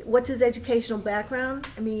 but what's his educational background?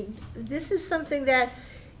 I mean, this is something that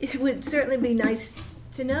it would certainly be nice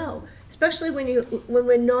to know, especially when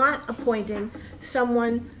we're not appointing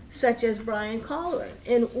someone such as Brian Colleran.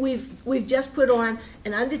 And we've just put on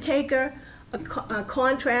an undertaker, a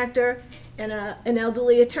contractor, and an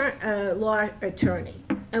elderly law attorney.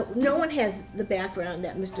 No one has the background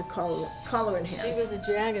that Mr. Colleran She has. was a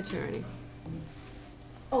JAG attorney.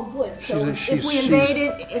 Oh, good. So if She's- we she's- invade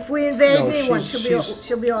No, anyone, she's-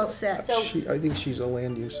 she'll be all set. So I think she's a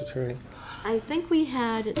land use attorney. I think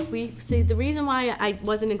see, the reason why I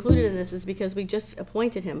wasn't included in this is because we just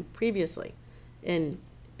appointed him previously. And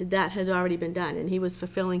that had already been done, and he was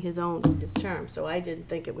fulfilling his term, so I didn't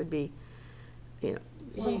think it would be,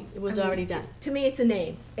 it was already done. To me, it's a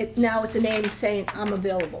name. Now it's a name saying I'm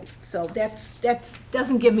available. So that's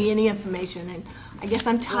doesn't give me any information, and I guess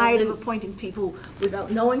I'm tired of appointing people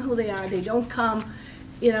without knowing who they are. They don't come,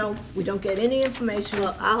 you know, we don't get any information.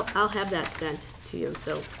 Well, I'll have that sent to you,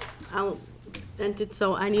 so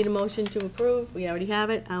so I need a motion to approve. We already have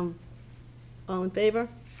it. All in favor?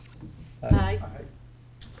 Aye.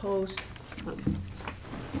 Opposed.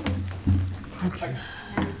 Okay.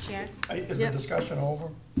 Madam Chair? Is Yep. the discussion over?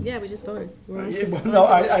 Yeah, we just voted. We're on Yeah, to- well, no,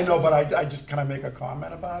 I know, but I just, can I make a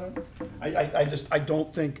comment about it? I don't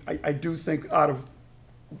think, I do think out of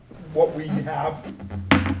what we have,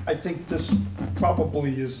 I think this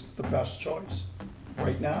probably is the best choice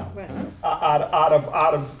right now. Right. Out of the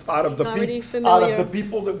Already out of the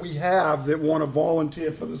people that we have that want to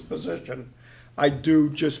volunteer for this position, I do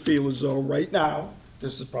just feel as though right now,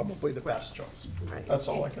 this is probably the best choice. Right. That's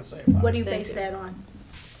all I can say about it. What do you Thank base you. that on?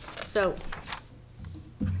 So,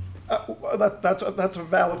 Well, that's a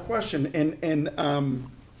valid question, and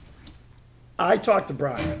I talked to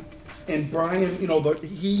Brian, and Brian, you know,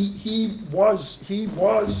 he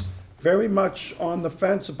was very much on the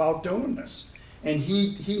fence about doing this, and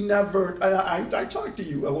he never. I talked to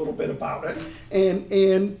you a little bit about it,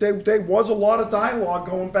 and there was a lot of dialogue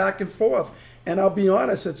going back and forth, and I'll be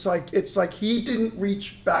honest, it's like he didn't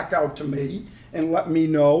reach back out to me and let me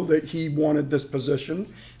know that he wanted this position,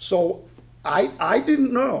 so I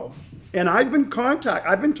didn't know. And I've been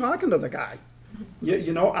talking to the guy.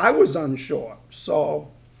 You know, I was unsure. So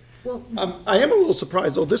I am a little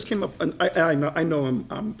surprised, though. This came up, and I know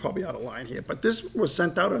I'm probably out of line here, but this was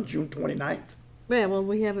sent out on June 29th. yeah, well,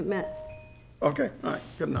 we haven't met. Okay, all right,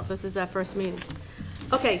 good enough. This is our first meeting.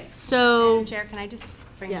 Okay, so, Madam Chair, can I just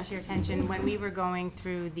bring it Yes. to your attention? When we were going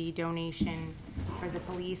through the donation for the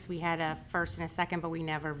police, we had a first and a second, but we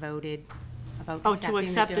never voted about Oh, to accepting the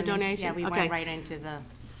accept the donation? Yeah, we Okay. went right into the,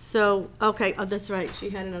 okay, oh, that's right,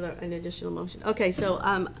 she had an additional motion. Okay, so,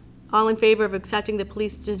 all in favor of accepting the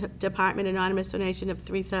police department anonymous donation of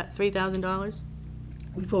 $3,000?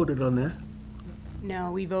 We voted on that.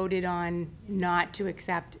 no, we voted on not to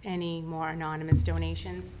accept any more anonymous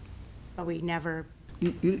donations, but we never,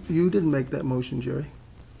 You didn't make that motion, Jerry.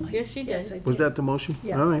 Yes, she Yes, did. I Was did. that the motion?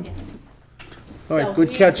 Yeah. All right. yeah. All So right, good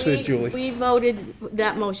we- catch there, we- Julie. We voted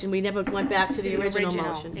that motion, we never went back to the original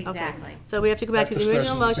motion. Okay. exactly. So we have to go back to That the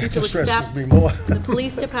original motion to stresses accept me more. the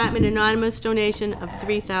police department anonymous donation of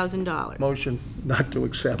 $3,000. Motion not to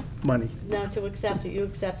accept money. No, to accept it, you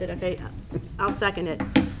accept it, okay. I'll second it.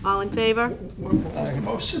 All in favor? What was the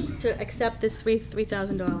motion? To accept this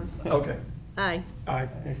 $3,000. Okay, Aye, aye.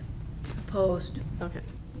 Opposed. okay.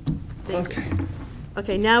 Thank you.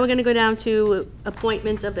 Okay, now we're gonna go down to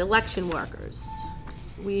appointments of election workers.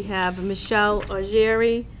 We have Michelle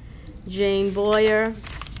Augeri, Jane Boyer,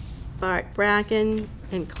 Bart Bracken,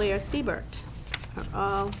 and Claire Siebert are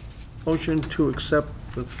all, Motion to accept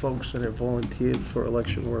the folks that have volunteered for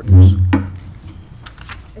election workers.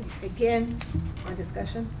 Again, my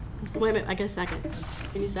discussion? wait a minute, I get a second.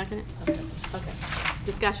 Can you second it? Okay,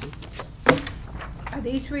 discussion. Are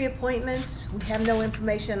these reappointments? We have no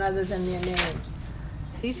information other than their names.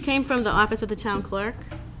 These came from the office of the town clerk.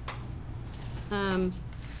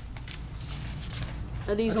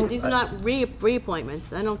 These are not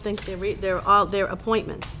reappointments. I don't think they're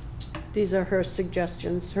appointments. These are her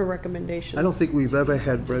suggestions, her recommendations. I don't think we've ever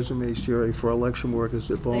had resumes, Jerry, for election workers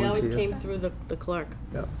that They volunteer. always came through the clerk.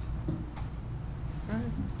 Yeah.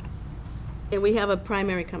 And we have a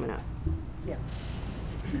primary coming up. Yeah.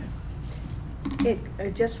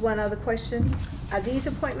 Just one other question. Are these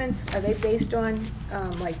appointments, are they based on,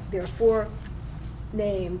 like, there are 4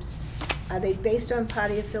 names. Are they based on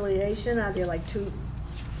party affiliation? Are they like two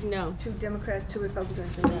No, Democrats, 2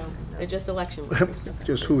 Republicans? no, they're just election workers.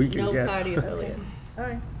 Just who we can No get. party affiliates. All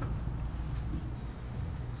right.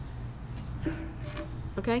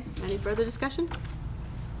 Okay, any further discussion?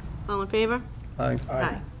 All in favor? Aye.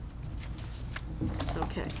 Aye.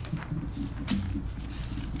 Okay.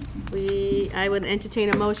 I would entertain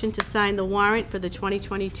a motion to sign the warrant for the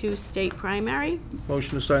 2022 state primary.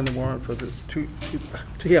 Motion to sign the warrant for the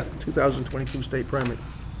 2022 state primary.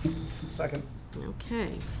 Second.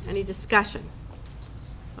 Okay, any discussion?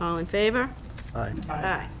 All in favor? Aye.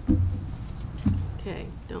 Aye. Okay,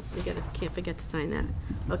 can't forget to sign that.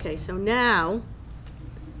 Okay, so now,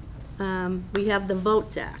 we have the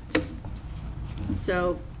Votes Act.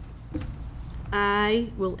 So, I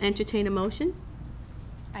will entertain a motion.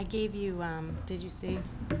 I gave you, did you see?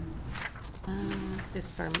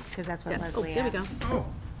 Just for, because that's what Yeah. Leslie There we go. asked. Oh,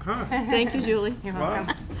 huh. Thank you, Julie. You're Wow.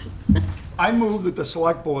 welcome. I move that the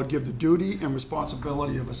select board give the duty and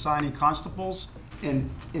responsibility of assigning constables in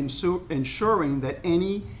ensuring that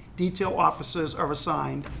any detail officers are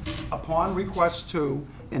assigned upon request to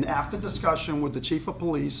and after discussion with the chief of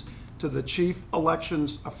police to the chief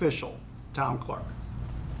elections official, town clerk.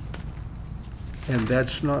 And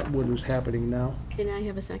that's not what is happening now? Can I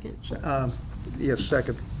have a second? Yes,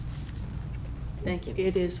 second. Thank you.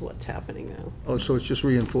 It is what's happening now. Oh, so it's just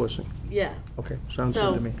reinforcing? Yeah. Okay, sounds good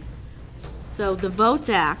So- to me. So the Votes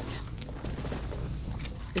Act,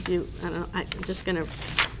 if you, I don't know, I'm just gonna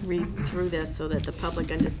read through this so that the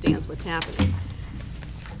public understands what's happening.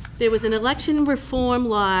 There was an election reform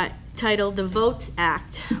law titled the Votes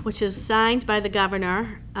Act, which is signed by the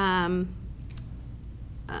governor,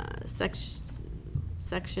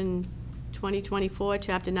 Section 2024,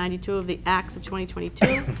 Chapter 92 of the Acts of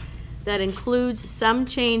 2022, that includes some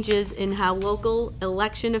changes in how local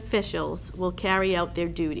election officials will carry out their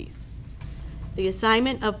duties. The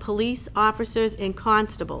assignment of police officers and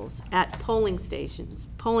constables at polling stations,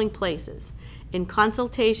 polling places, in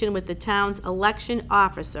consultation with the town's election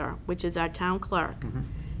officer, which is our town clerk,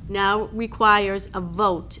 now requires a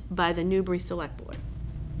vote by the Newbury Select Board.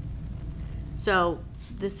 So,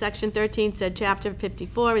 this section 13 said chapter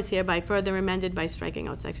 54 is hereby further amended by striking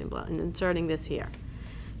out section blah and inserting this here.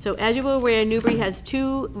 So as you are aware, Newbury has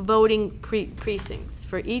 2 voting precincts.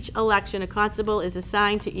 For each election, a constable is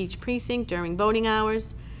assigned to each precinct during voting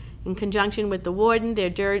hours. In conjunction with the warden, their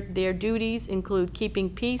duties include keeping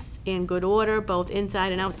peace and good order both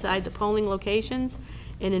inside and outside the polling locations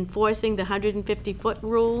and enforcing the 150-foot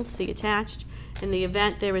rule, see attached. In the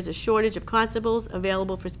event there is a shortage of constables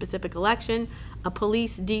available for specific election, a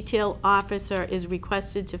police detail officer is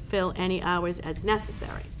requested to fill any hours as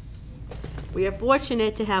necessary. We are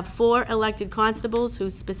fortunate to have 4 elected constables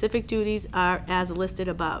whose specific duties are as listed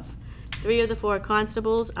above. 3 of the 4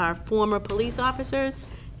 constables are former police officers,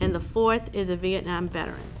 and the 4th is a Vietnam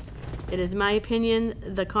veteran. It is my opinion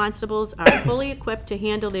the constables are fully equipped to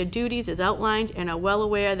handle their duties as outlined and are well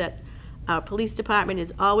aware that our police department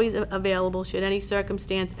is always available should any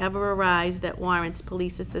circumstance ever arise that warrants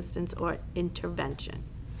police assistance or intervention.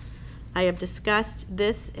 I have discussed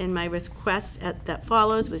this in my request that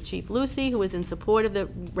follows with Chief Lucy, who is in support of the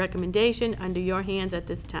recommendation under your hands at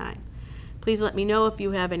this time. Please let me know if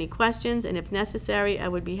you have any questions, and if necessary, I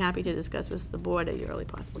would be happy to discuss with the board at your early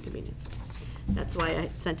possible convenience. That's why I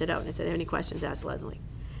sent it out, and I said, any questions, ask Leslie.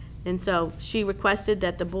 And so she requested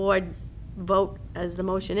that the board vote as the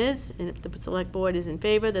motion is, and if the select board is in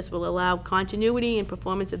favor, this will allow continuity and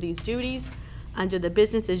performance of these duties under the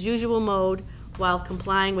business as usual mode while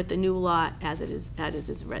complying with the new law as it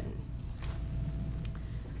is written.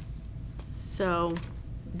 So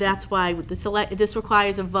that's why this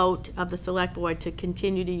requires a vote of the select board to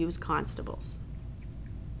continue to use constables.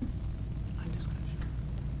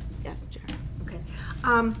 Yes, Jerry.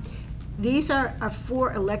 Okay. These are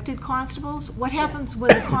 4 elected constables. What happens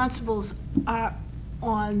when the constables are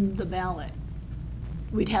on the ballot?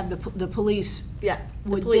 We'd have the police. Yeah,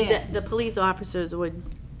 Would the police officers would,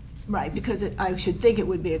 Right, because I should think it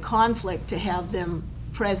would be a conflict to have them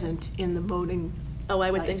present in the voting. oh,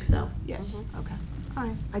 I would think so. Yes, okay. All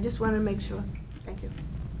right, I just wanted to make sure. Thank you.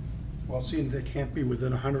 Well, seeing they can't be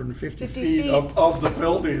within 150 50 feet feet. of the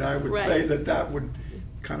building, I would say Right. that would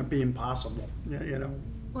kind of be impossible, you know?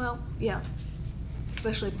 Well, yeah,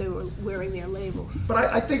 especially if they were wearing their labels. But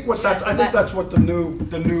I think that's what the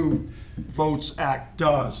new Votes Act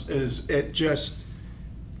does, is it just,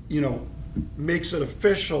 you know, makes it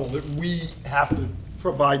official that we have to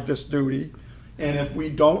provide this duty. And if we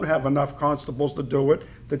don't have enough constables to do it,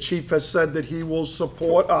 the chief has said that he will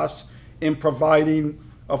support us in providing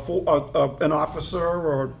an officer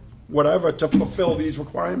or whatever to fulfill these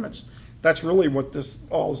requirements. That's really what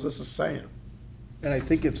all this is saying. And I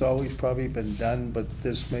think it's always probably been done, but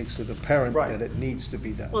this makes it apparent Right. that it needs to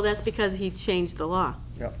be done. Well, that's because he changed the law,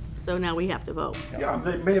 Yep, so now we have to vote. Yeah,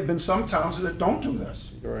 there may have been some towns that don't do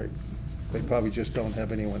this. you're right. They probably just don't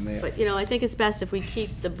have anyone there. But, I think it's best if we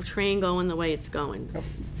keep the train going the way it's going. Yep.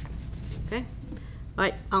 Okay? All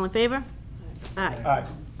right, all in favor? Aye. Aye.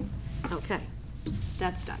 Okay,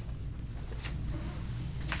 that's done.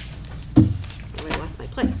 Oh, I lost my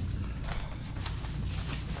place.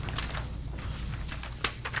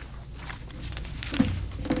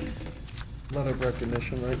 Letter of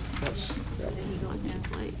recognition, right? Yes. Yep. Then he lost his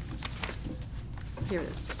place. Here it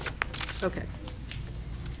is. Okay.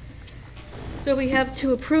 So we have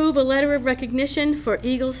to approve a letter of recognition for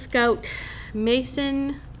Eagle Scout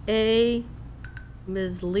Mason A.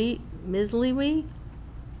 Mislewy.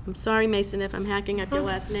 I'm sorry, Mason, if I'm hacking up your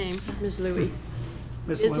last name. Ms. Louise.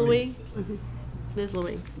 Miss Libby. Ms.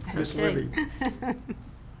 Louie. Miss Okay. Libby.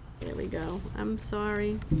 There we go. I'm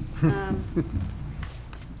sorry.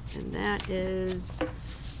 And that is,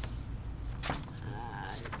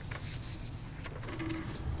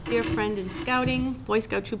 dear friend in scouting, Boy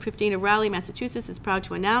Scout Troop 15 of Raleigh, Massachusetts is proud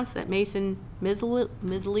to announce that Mason Mislewy,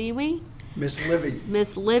 Miss Livy.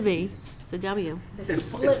 Miss Livy, it's a W, It's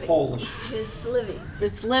Polish. Miss Livy.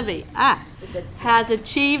 Miss Livy, has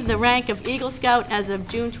achieved the rank of Eagle Scout as of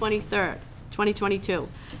June 23rd, 2022.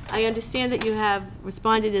 I understand that you have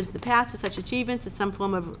responded in the past to such achievements as some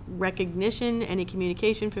form of recognition. Any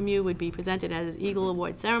communication from you would be presented at an Eagle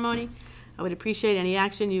Award ceremony. I would appreciate any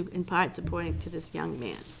action you impart supporting to this young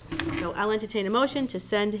man. So I'll entertain a motion to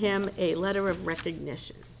send him a letter of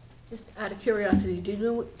recognition. Just out of curiosity,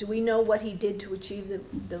 do we know what he did to achieve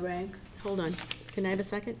the rank? Hold on, can I have a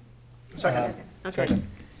second? Second. Okay. Second.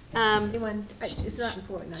 Anyone, it's not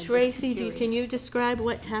important. I'm just Tracy, can curious. you describe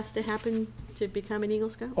what has to happen to become an Eagle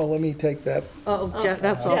Scout? Oh, let me take that. Oh,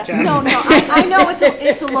 that's all, Yeah, Jeff. no, I know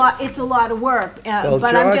it's a lot of work, Well,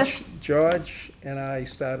 but I'm just, George and I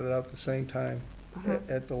started out the same time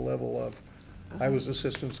at the level of, I was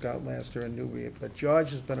assistant scoutmaster in Newbury, but George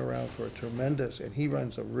has been around for a tremendous, and he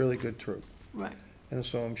runs a really good troop. right. And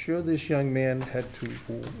so I'm sure this young man had to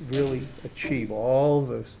really achieve all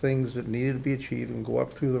the things that needed to be achieved and go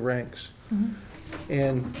up through the ranks.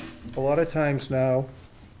 And a lot of times now,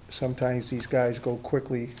 sometimes these guys go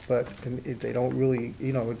quickly, but they don't really,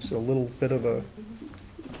 it's a little bit of a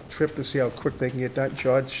trip to see how quick they can get done.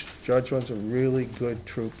 George runs a really good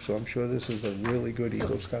troop, so I'm sure this is a really good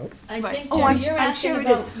Eagle Scout. I Right. think, Oh, Jerry, I'm- you're I'm asking sure it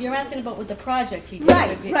about, you're asking about what the project he did.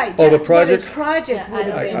 Right. Oh, the Just what his project? project Yeah, would I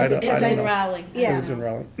have been. I don't It's in know. Raleigh. Yeah. It was in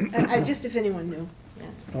Raleigh. Just if anyone knew.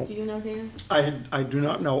 Yeah. Do you know, Dana? I do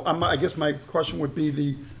not know. I guess my question would be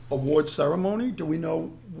the award ceremony. Do we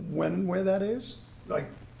know when and where that is? Like,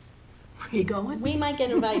 Are you going? We might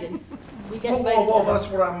get invited. We get well, invited well, to that's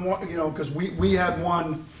what I'm, because we had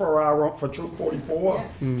one for Troop 44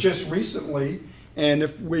 just recently. And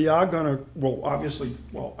if we are gonna, obviously,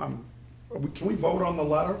 can we vote on the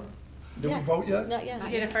letter? Did we Yeah. vote yet? Not yet.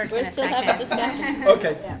 We did a first We're and a still having second. discussion.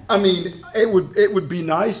 Okay, I mean, it would be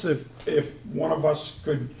nice if one of us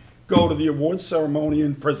could go to the award ceremony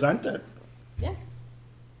and present it. Yeah.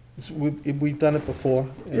 We've done it before.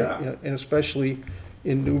 and, Yeah. And especially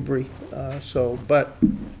in Newbury, but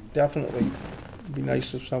definitely, it'd be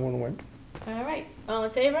nice if someone went. All right. All in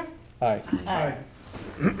favor? Aye. Aye.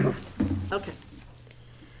 Okay.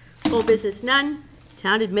 Full business none.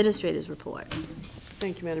 Town administrators report.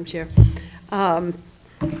 Thank you, Madam Chair.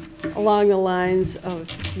 Along the lines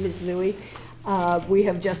of Ms. Louie, we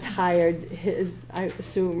have just hired his, I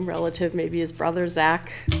assume relative, maybe his brother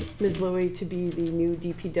Zach, Ms. Louie, to be the new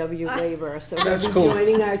DPW laborer. So he'll That's be cool.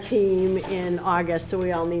 joining our team in August, so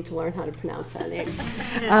we all need to learn how to pronounce that name.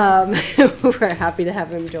 We're happy to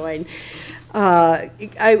have him join.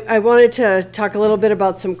 I wanted to talk a little bit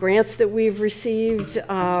about some grants that we've received.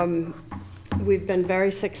 We've been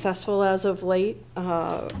very successful as of late.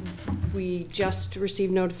 We just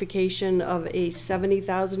received notification of a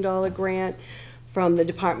 $70,000 grant from the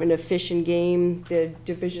Department of Fish and Game, the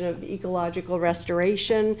Division of Ecological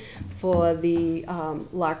Restoration, for the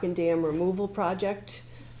Larkin Dam removal project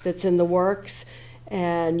that's in the works.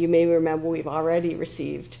 And you may remember, we've already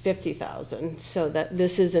received $50,000. So that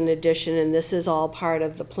this is an addition, and this is all part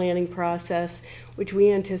of the planning process, which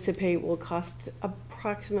we anticipate will cost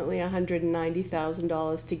approximately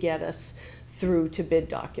 $190,000 to get us through to bid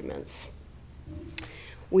documents.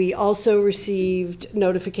 We also received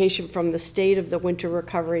notification from the state of the Winter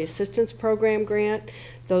Recovery Assistance Program grant.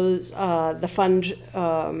 Those, the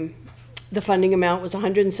funding amount was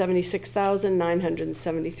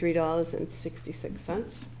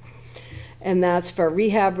 $176,973.66. And that's for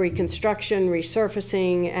rehab, reconstruction,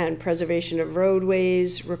 resurfacing, and preservation of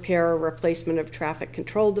roadways, repair or replacement of traffic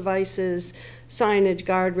control devices, signage,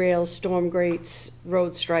 guardrails, storm grates,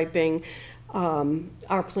 road striping.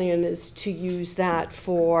 Our plan is to use that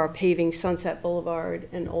for paving Sunset Boulevard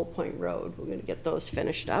and Old Point Road. We're gonna get those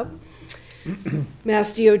finished up.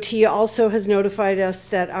 Mass DOT also has notified us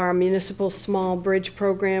that our municipal small bridge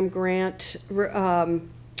program grant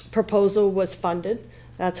proposal was funded.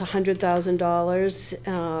 That's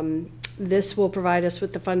 $100,000. This will provide us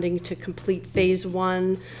with the funding to complete phase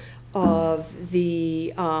one of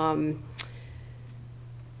the, oh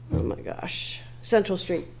my gosh, Central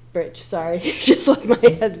Street Bridge, sorry, just left my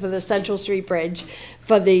head, for the Central Street Bridge,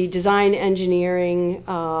 for the design engineering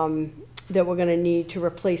that we're gonna need to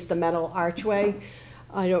replace the metal archway.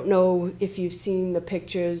 I don't know if you've seen the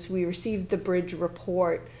pictures. We received the bridge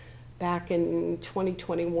report back in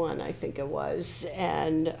 2021, I think it was,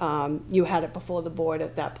 and you had it before the board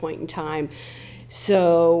at that point in time.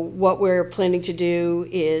 So what we're planning to do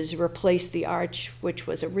is replace the arch, which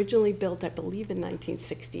was originally built, I believe, in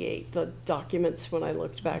 1968. The documents, when I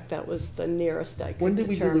looked back, that was the nearest I When could did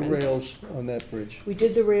we do the determine. rails on that bridge? We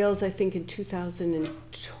did the rails, I think, in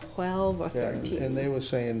 2012 or Yeah, 13. and they were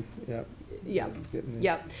saying, yeah. Yeah, getting-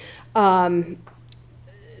 yeah.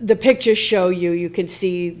 The pictures show you, you can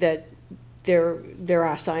see that there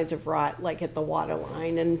are signs of rot, like at the water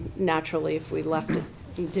line, and naturally, if we left it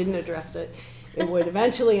and didn't address it, it would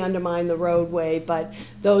eventually undermine the roadway, but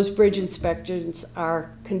those bridge inspections are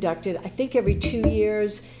conducted, I think, every 2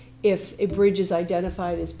 years. If a bridge is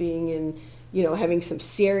identified as being in, having some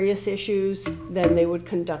serious issues, then they would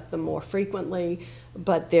conduct them more frequently.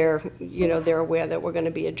 But they're aware that we're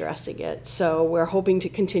gonna be addressing it. So we're hoping to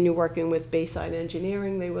continue working with Bayside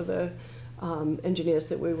Engineering. They were the engineers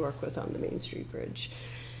that we work with on the Main Street Bridge.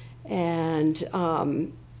 And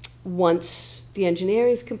once the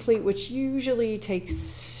engineering is complete, which usually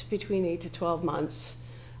takes between 8 to 12 months,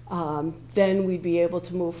 then we'd be able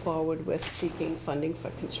to move forward with seeking funding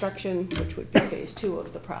for construction, which would be phase 2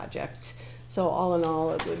 of the project. So all in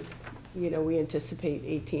all, it would, we anticipate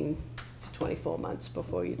 18 to 24 months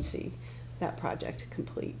before you'd see that project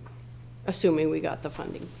complete, assuming we got the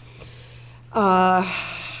funding.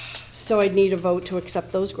 So I'd need a vote to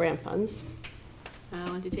accept those grant funds.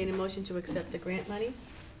 I'll entertain a motion to accept the grant monies.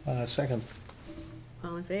 Second,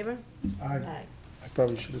 All in favor? Aye. I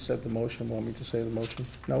probably should have said the motion, want me to say the motion?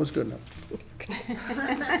 No, it's good enough.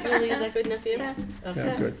 Julie, is that good enough for you? Yeah,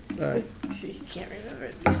 good, all right. She can't remember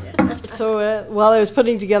it. So while I was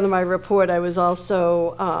putting together my report, I was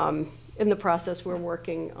also, in the process, we're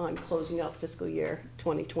working on closing out fiscal year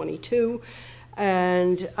 2022.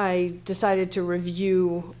 And I decided to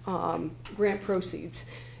review grant proceeds.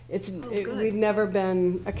 We've never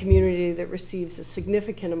been a community that receives a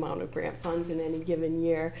significant amount of grant funds in any given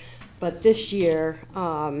year. But this year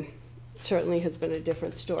certainly has been a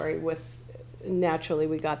different story with, naturally,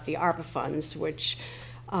 we got the ARPA funds, which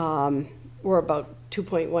were about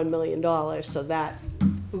 $2.1 million, so that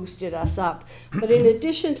boosted us up. But in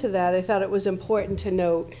addition to that, I thought it was important to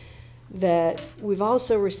note that we've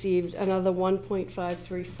also received another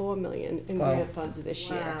 $1.534 million in Wow. grant funds this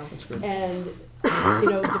year. Wow. That's good. And,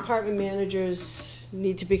 department managers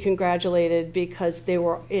need to be congratulated because they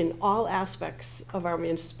were in all aspects of our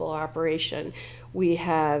municipal operation. We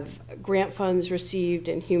have grant funds received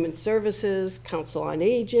in human services, council on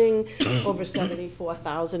aging, over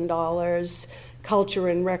 $74,000, culture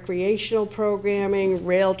and recreational programming,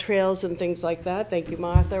 rail trails and things like that. Thank you,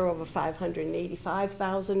 Martha, over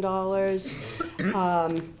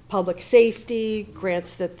 $585,000. Public safety,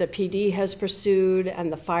 grants that the PD has pursued,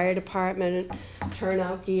 and the fire department,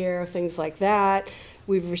 turnout gear, things like that.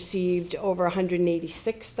 We've received over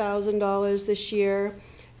 $186,000 this year.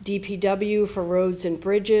 DPW for roads and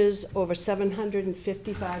bridges, over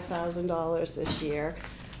 $755,000 this year.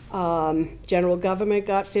 General government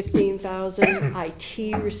got $15,000. IT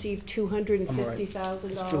received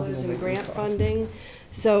 $250,000 in grant funding.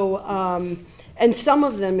 So, and some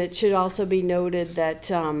of them, it should also be noted that,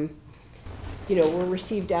 were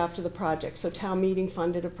received after the project. So town meeting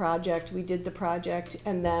funded a project, we did the project,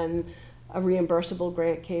 and then a reimbursable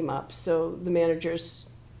grant came up. So the managers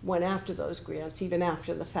went after those grants, even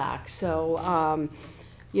after the fact. So,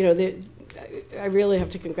 I really have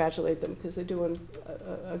to congratulate them because they're doing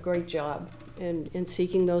a great job in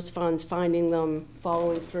seeking those funds, finding them,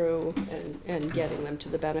 following through, and getting them to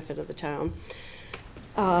the benefit of the town.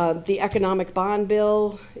 The economic bond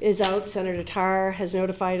bill is out. Senator Tarr has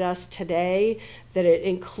notified us today that it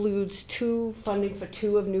includes funding for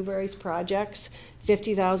 2 of Newbury's projects,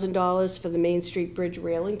 $50,000 for the Main Street Bridge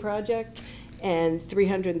railing project, and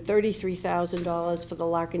 $333,000 for the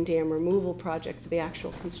Larkin Dam removal project for the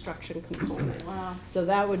actual construction component. Wow. So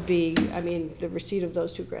that would be, the receipt of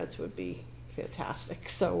those 2 grants would be fantastic.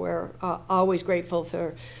 So we're always grateful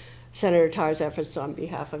for Senator Tarr's efforts on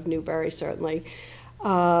behalf of Newbury, certainly.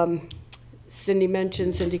 Cindy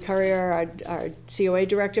Currier, our COA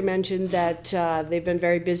director, mentioned that they've been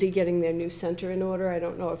very busy getting their new center in order. I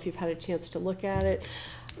don't know if you've had a chance to look at it.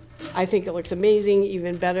 I think it looks amazing,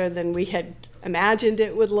 even better than we had imagined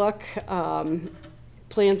it would look.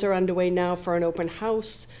 Plans are underway now for an open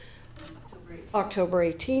house, October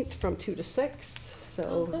 18th from 2 to 6.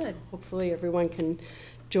 So good. hopefully everyone can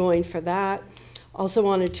join for that. Also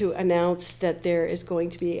wanted to announce that there is going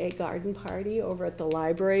to be a garden party over at the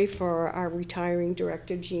library for our retiring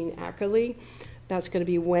director, Jean Ackerley. That's going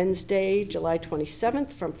to be Wednesday, July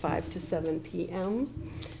 27th from 5 to 7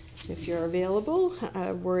 p.m. if you're available.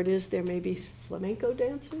 Word is there may be flamenco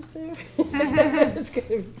dancers there. It's going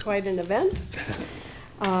to be quite an event.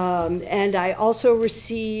 And I also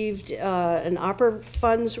received an opera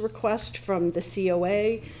funds request from the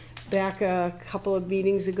COA. Back a couple of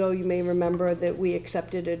meetings ago, you may remember that we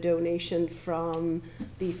accepted a donation from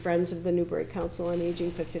the Friends of the Newbury Council on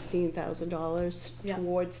Aging for $15,000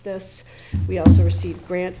 towards this. We also received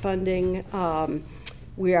grant funding.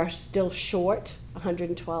 We are still short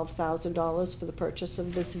 $112,000 for the purchase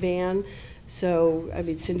of this van. So, I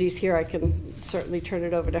mean, Cindy's here, I can certainly turn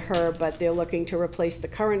it over to her, but they're looking to replace the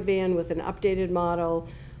current van with an updated model,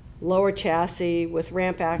 lower chassis with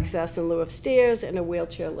ramp access in lieu of stairs, and a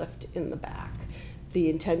wheelchair lift in the back. The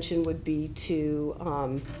intention would be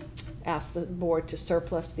to ask the board to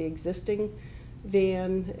surplus the existing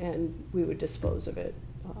van, and we would dispose of it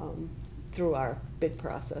through our bid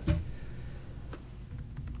process.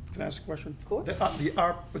 Can I ask a question? Of course.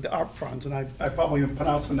 The ARP funds, and I probably am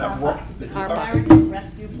pronouncing that wrong. American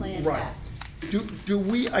Rescue Plan Right. Act. Do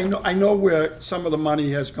we, I know where some of the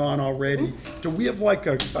money has gone already. Do we have like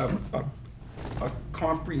a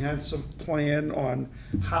comprehensive plan on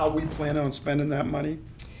how we plan on spending that money?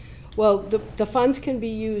 Well, the funds can be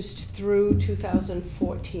used through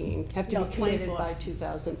 2014, have to No, be committed 24. by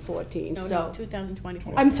 2014, No, so.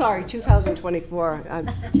 2024. I'm sorry, 2024. Yeah,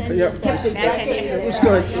 it was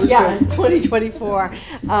good, it was Yeah, good. 2024.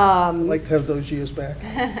 I'd like to have those years back.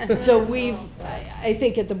 So I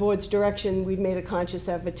think at the board's direction, we've made a conscious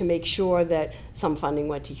effort to make sure that some funding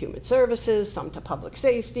went to human services, some to public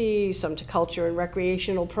safety, some to culture and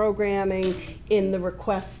recreational programming in the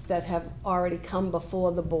requests that have already come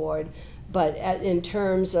before the board. But in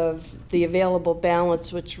terms of the available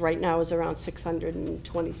balance, which right now is around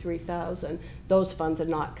 $623,000, those funds are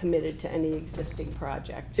not committed to any existing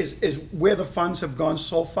project. Is where the funds have gone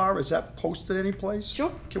so far, is that posted any place?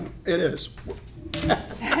 Sure. It is.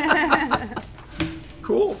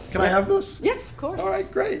 Cool. Can I have this? Yes, of course. All right,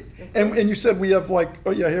 great. And you said we have like,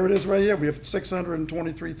 oh yeah, here it is right here. We have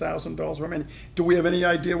 $623,000 remaining. Do we have any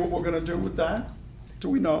idea what we're gonna do with that? Do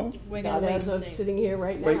we know? We're Not gonna wait as and of see. sitting here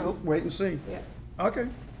right Wait, now. wait and see. Yeah. Okay,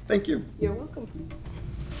 thank you. You're welcome.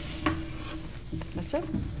 That's it?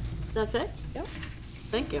 That's it? Yep.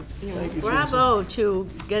 Thank you. Thank you, Bravo to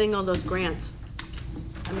getting all those grants.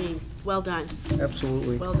 I mean, well done,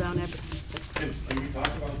 Absolutely. well done. Can we talk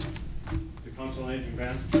about the council on aging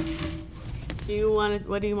grant? Do you want to,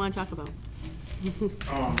 what do you want to talk about?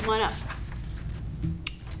 Come on up.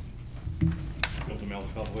 Milton Mel,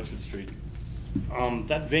 12 Richard Street.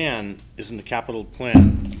 That van is in the capital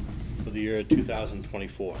plan for the year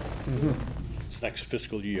 2024. It's next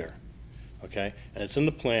fiscal year, okay? And it's in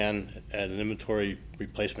the plan at an inventory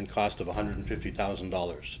replacement cost of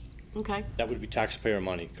 $150,000. Okay, That would be taxpayer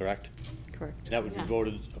money, correct? Correct. And that would be Yeah.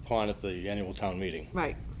 voted upon at the annual town meeting.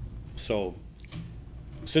 right. So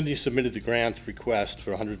Cindy submitted the grant request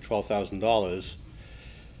for $112,000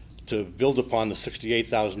 to build upon the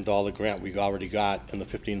 $68,000 grant we already got and the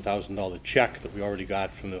 $15,000 check that we already got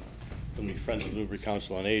from the Friends of Newbury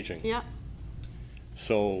Council on Aging. Yeah,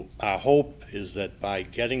 So our hope is that by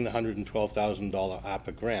getting the $112,000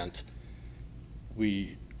 ARPA grant,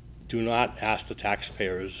 we do not ask the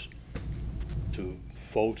taxpayers to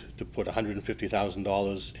vote to put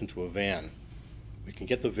 $150,000 into a van. We can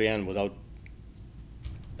get the van without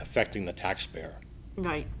affecting the taxpayer.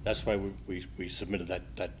 right. That's why we submitted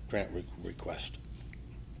that grant request.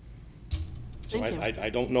 So Thank you. I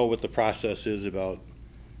don't know what the process is about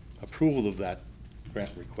approval of that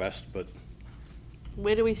grant request, but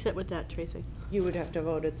Where do we sit with that, Tracy? You would have to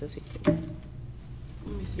vote at this evening.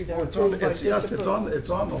 Either Oh, approve or yes, it's on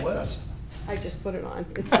disapprove. the list. I just put it on.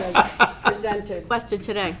 It says presented. Requested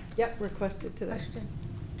today. Yep, requested today. Question.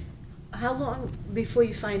 How long before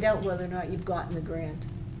you find out whether or not you've gotten the grant?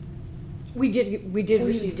 We did Oh, you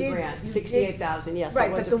receive the did- grant, you did. 68,000, yes. it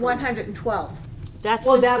Right, was but the approved. 112. That's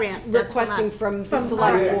Well, this that's grant. requesting us. from the From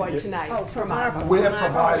select ARPA. board Yeah. tonight. Oh, from ARPA. We're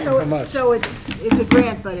providing So- from us. So it's a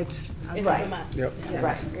grant, but it's. It's Right. from us. Yep. Yeah,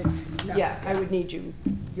 Right. It's not. Yeah, I would need your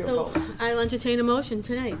So vote. I'll entertain a motion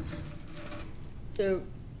tonight to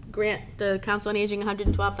grant the Council on Aging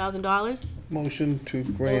 $112,000 Motion to so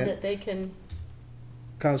that grant they can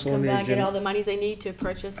Council come on back, get all Aging the monies they need to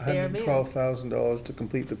purchase their van. $112,000 to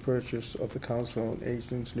complete the purchase of the Council on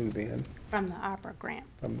Aging's new van From the ARPA grant.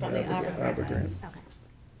 from the From the ARPA ARPA grant. Okay.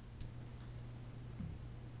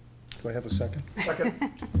 Do I have a second? Second.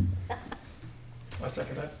 I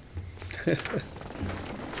second that.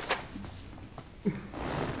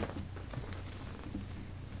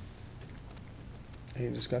 Any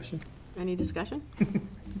discussion? Any discussion?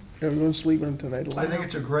 Everyone's sleeping tonight. I think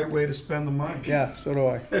it's a great way to spend the money. Yeah, so do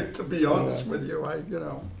I. To be honest with you,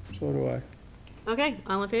 So do I. Okay,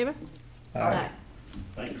 all in favor? Aye.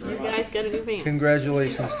 You guys got a new van.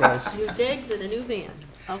 Congratulations, guys. New digs and a new van.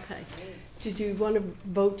 Okay. Did you want to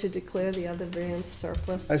vote to declare the other vans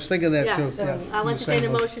surplus? I was thinking that too. Yes, yeah. I'll The entertain a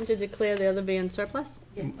same one. motion to declare the other van surplus.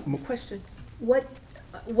 Question,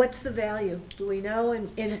 what's the value, do we know,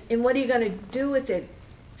 and what are you gonna do with it?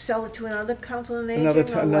 Sell it to another council on aging, or what?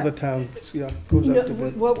 Another town, yeah, goes No, up to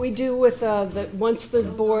bid. what we do with, once the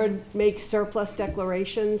board makes surplus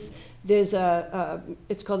declarations, there's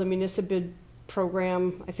it's called a municipal bid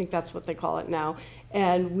program, I think that's what they call it now,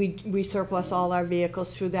 and we surplus all our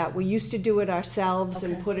vehicles through that. We used to do it ourselves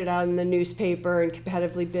and Okay. put it out in the newspaper and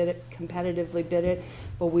competitively bid it,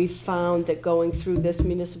 but we found that going through this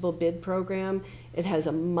municipal bid program, it has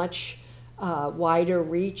a much wider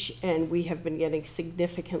reach, and we have been getting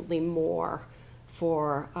significantly more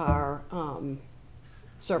for our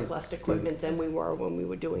surplus equipment than we were when we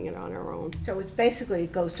were doing it on our own. So it's basically,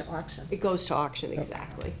 it goes to auction. It goes to auction,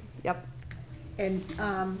 exactly. Yep. And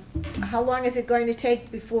how long is it going to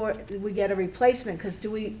take before we get a replacement? Because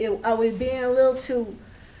are we being a little too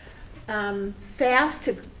fast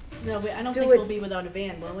to, No, I don't Do think it- we'll be without a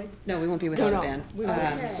van, will we? No, we won't be No, without no, a van. we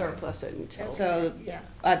won't surplus it until. So yeah.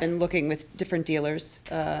 I've been looking with different dealers,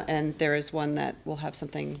 and there is one that will have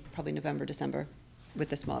something probably November, December with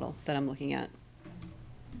this model that I'm looking at.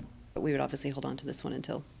 But we would obviously hold on to this one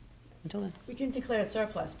until then. We can declare it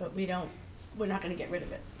surplus, but we're not gonna get rid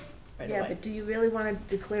of it right Yeah, away. but do you really want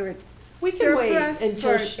to declare it We can wait surplus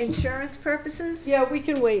until for insurance purposes? Yeah, we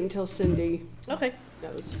can wait until Cindy Okay.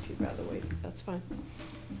 knows if you'd rather wait, that's fine.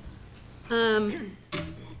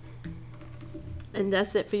 And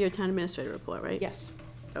that's it for your town administrator report, right? Yes.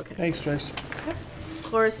 Okay. Thanks, Trace.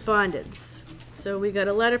 Correspondence. So we got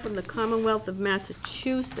a letter from the Commonwealth of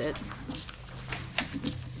Massachusetts.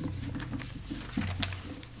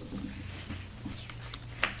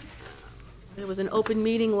 There was an open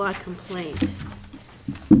meeting law complaint.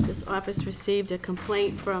 This office received a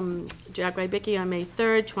complaint from Jack Rybicki on May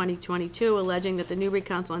 3rd, 2022, alleging that the Newbury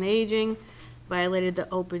Council on Aging violated the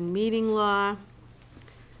open meeting law.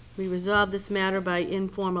 We resolved this matter by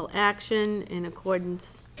informal action in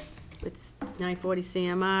accordance with 940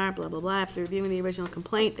 CMR, blah, blah, blah. After reviewing the original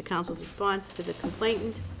complaint, the council's response to the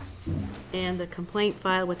complainant, and the complaint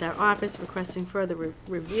filed with our office requesting further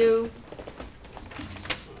review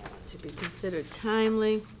to be considered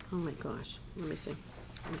timely. Oh my gosh, let me see.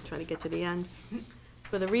 I'm trying to get to the end.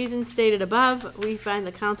 For the reasons stated above, we find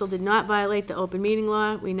the council did not violate the open meeting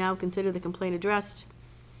law. We now consider the complaint addressed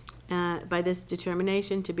by this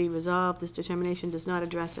determination to be resolved. This determination does not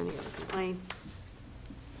address any other complaints.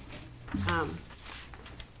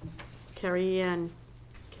 Carrie Ann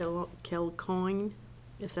Kilcoyne,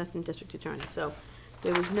 Assistant District Attorney. So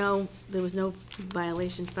there was no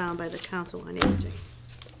violation found by the Council on Aging.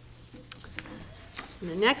 And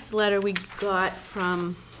the next letter we got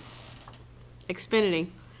from Xfinity.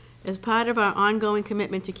 As part of our ongoing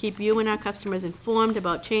commitment to keep you and our customers informed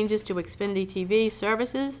about changes to Xfinity TV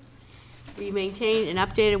services, we maintain an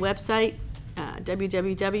updated website,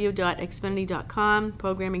 www.xfinity.com,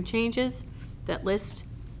 programming changes that list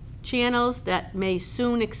channels that may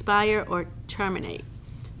soon expire or terminate.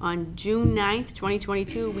 On June 9th,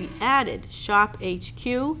 2022, we added Shop HQ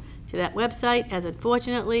to that website, as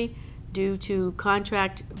unfortunately, due to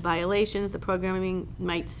contract violations, the programming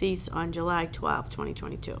might cease on July 12th,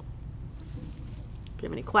 2022. If you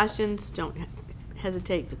have any questions, don't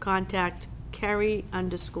hesitate to contact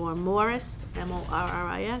Kerry_Morris, MORRIS,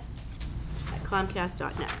 at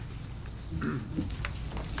Comcast.net.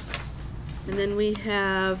 And then we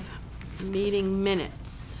have meeting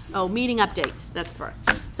minutes. Oh, meeting updates, that's first.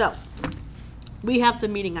 So, we have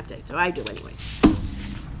some meeting updates, or I do anyway.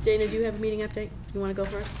 Dana, do you have a meeting update? You want to go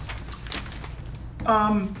first?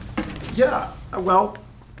 Yeah, well,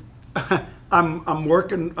 I'm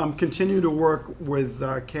working, I'm continuing to work with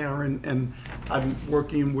Karen, and I'm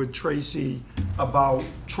working with Tracy about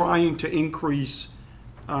trying to increase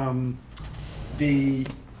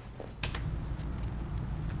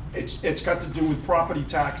it's got to do with property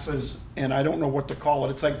taxes, and I don't know what to call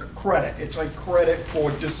it. It's like credit. It's like credit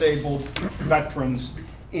for disabled veterans,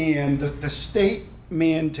 and the state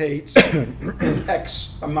mandates an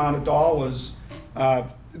X amount of dollars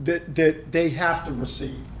that they have to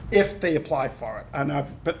receive if they apply for it. And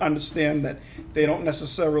but understand that they don't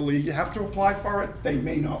necessarily have to apply for it. They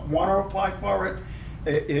may not want to apply for it.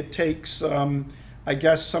 It takes, I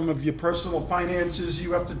guess, some of your personal finances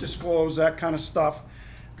you have to disclose, that kind of stuff.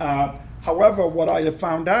 However, what I have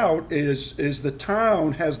found out is the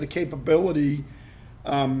town has the capability,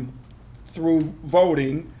 through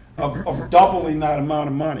voting, of doubling that amount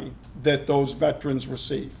of money that those veterans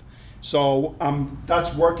receive. So,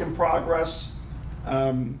 that's work in progress.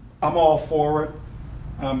 I'm all for it.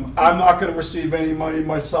 I'm not gonna receive any money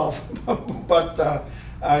myself, but,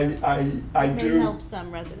 I do. May help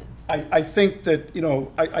some residents. I think that,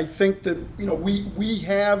 I think that, we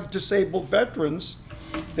have disabled veterans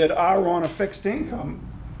that are on a fixed income,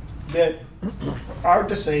 that are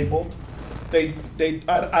disabled. I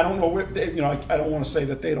don't know, I don't wanna say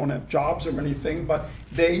that they don't have jobs or anything, but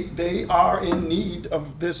they are in need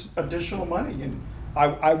of this additional money. And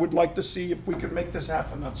I would like to see if we could make this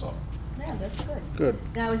happen, that's all. Yeah, that's good. Good.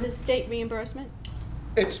 Now, is this state reimbursement?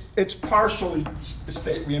 It's partially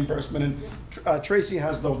state reimbursement, and Tracy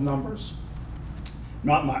has those numbers.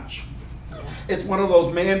 Not much. It's one of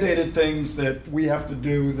those mandated things that we have to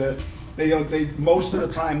do that they most of the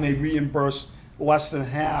time they reimburse less than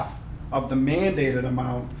half of the mandated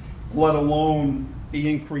amount, let alone the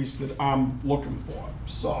increase that I'm looking for.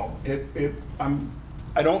 So I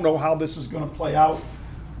don't know how this is gonna play out.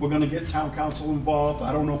 We're gonna get town council involved.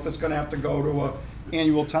 I don't know if it's gonna have to go to a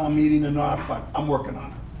annual town meeting or not, but I'm working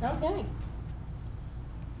on it. Okay.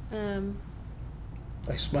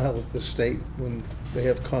 I smile at the state when they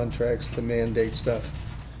have contracts to mandate stuff,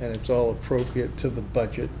 and it's all appropriate to the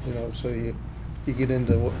budget, so you get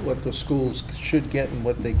into what the schools should get and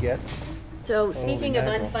what they get. So speaking of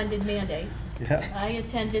Holy unfunded mandates, Yeah. I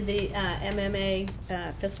attended the MMA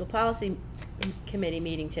Fiscal Policy Committee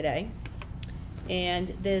meeting today.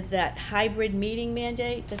 And there's that hybrid meeting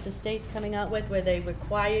mandate that the state's coming out with where they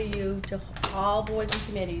require you to, all boards and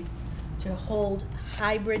committees, to hold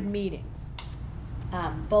hybrid meetings,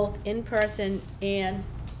 both in person and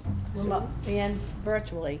remote, and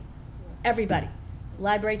virtually. Everybody,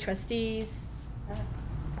 library trustees,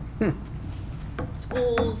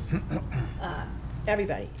 schools,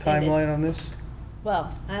 everybody. And Timeline on this?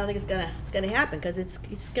 well, I don't think it's gonna happen, because it's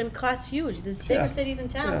gonna cost huge. There's bigger Yeah. cities and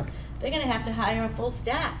towns. Yeah. They're gonna have to hire a full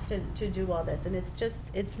staff to do all this, and it's an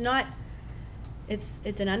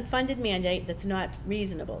unfunded mandate that's not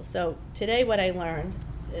reasonable. So today what I learned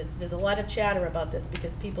is, there's a lot of chatter about this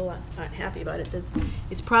because people aren't happy about it.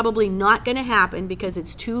 It's probably not gonna happen because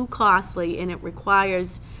it's too costly and it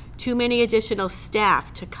requires too many additional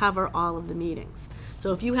staff to cover all of the meetings.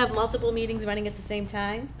 So if you have multiple meetings running at the same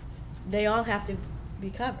time, they all have to be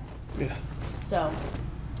covered. Yeah. So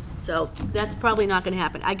that's probably not gonna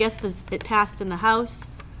happen. I guess it passed in the House.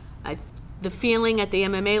 The feeling at the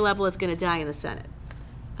MMA level is gonna die in the Senate.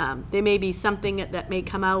 There may be something that may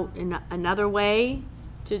come out in another way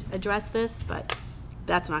to address this, but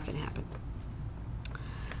that's not gonna happen.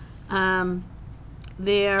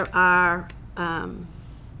 There are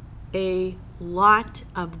a lot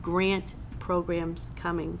of grant programs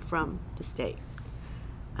coming from the state.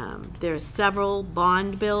 There are several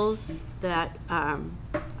bond bills that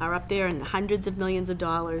are up there in hundreds of millions of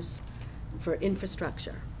dollars for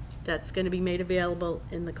infrastructure that's going to be made available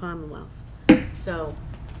in the Commonwealth. So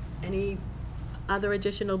any other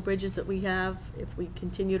additional bridges that we have, if we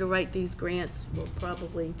continue to write these grants, we'll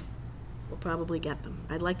probably get them.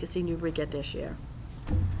 I'd like to see Newbury get their share.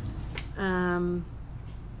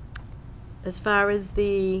 As far as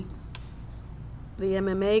the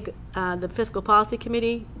MMA, the Fiscal Policy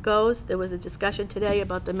Committee goes, there was a discussion today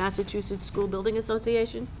about the Massachusetts School Building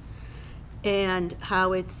Association and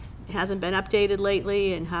how hasn't been updated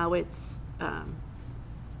lately, and how it's, I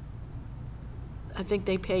think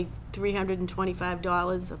they pay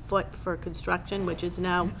 $325 a foot for construction, which is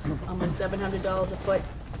now almost $700 a foot.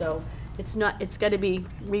 So it's gotta be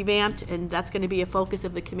revamped, and that's gonna be a focus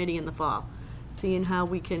of the committee in the fall, seeing how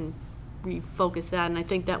we can refocus that, and I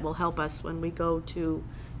think that will help us when we go to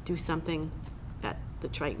do something at the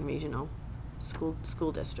Triton Regional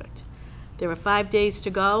School District. There are 5 days to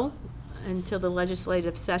go until the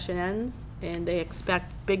legislative session ends, and they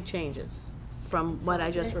expect big changes from what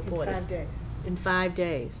I just reported. In 5 days. In 5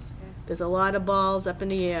 days. There's a lot of balls up in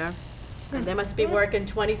the air, and they must be working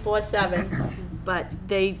 24/7, but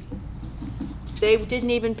they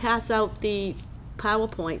didn't even pass out the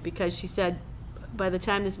PowerPoint, because she said by the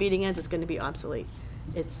time this meeting ends, it's going to be obsolete.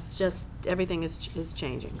 It's just, everything is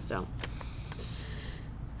changing, so.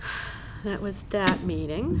 That was that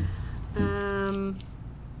meeting.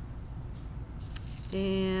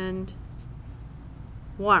 And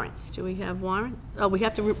warrants, do we have warrant? Oh, we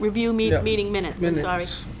have to review Yeah, meeting minutes, I'm sorry.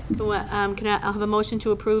 I'll have a motion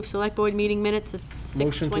to approve select board meeting minutes of 6:28.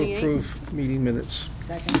 Motion to approve meeting minutes.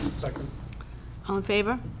 Second. All in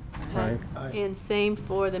favor? Aye. And same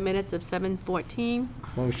for the minutes of 7:14.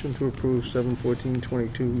 Motion to approve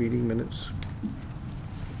 7/14/22 meeting minutes.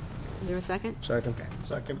 Is there a second? Second.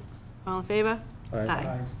 Second. All in favor?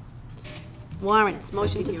 Aye. Warrants,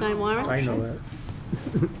 motion to sign warrants? I know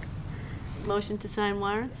that. Motion to sign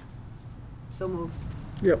warrants? So moved.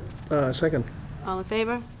 Yep, second. All in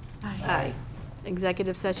favor? Aye.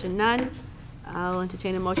 Executive session, none. I'll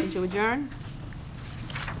entertain a motion to adjourn.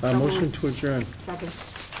 Motion to adjourn. Second.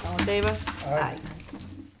 All in favor? Aye.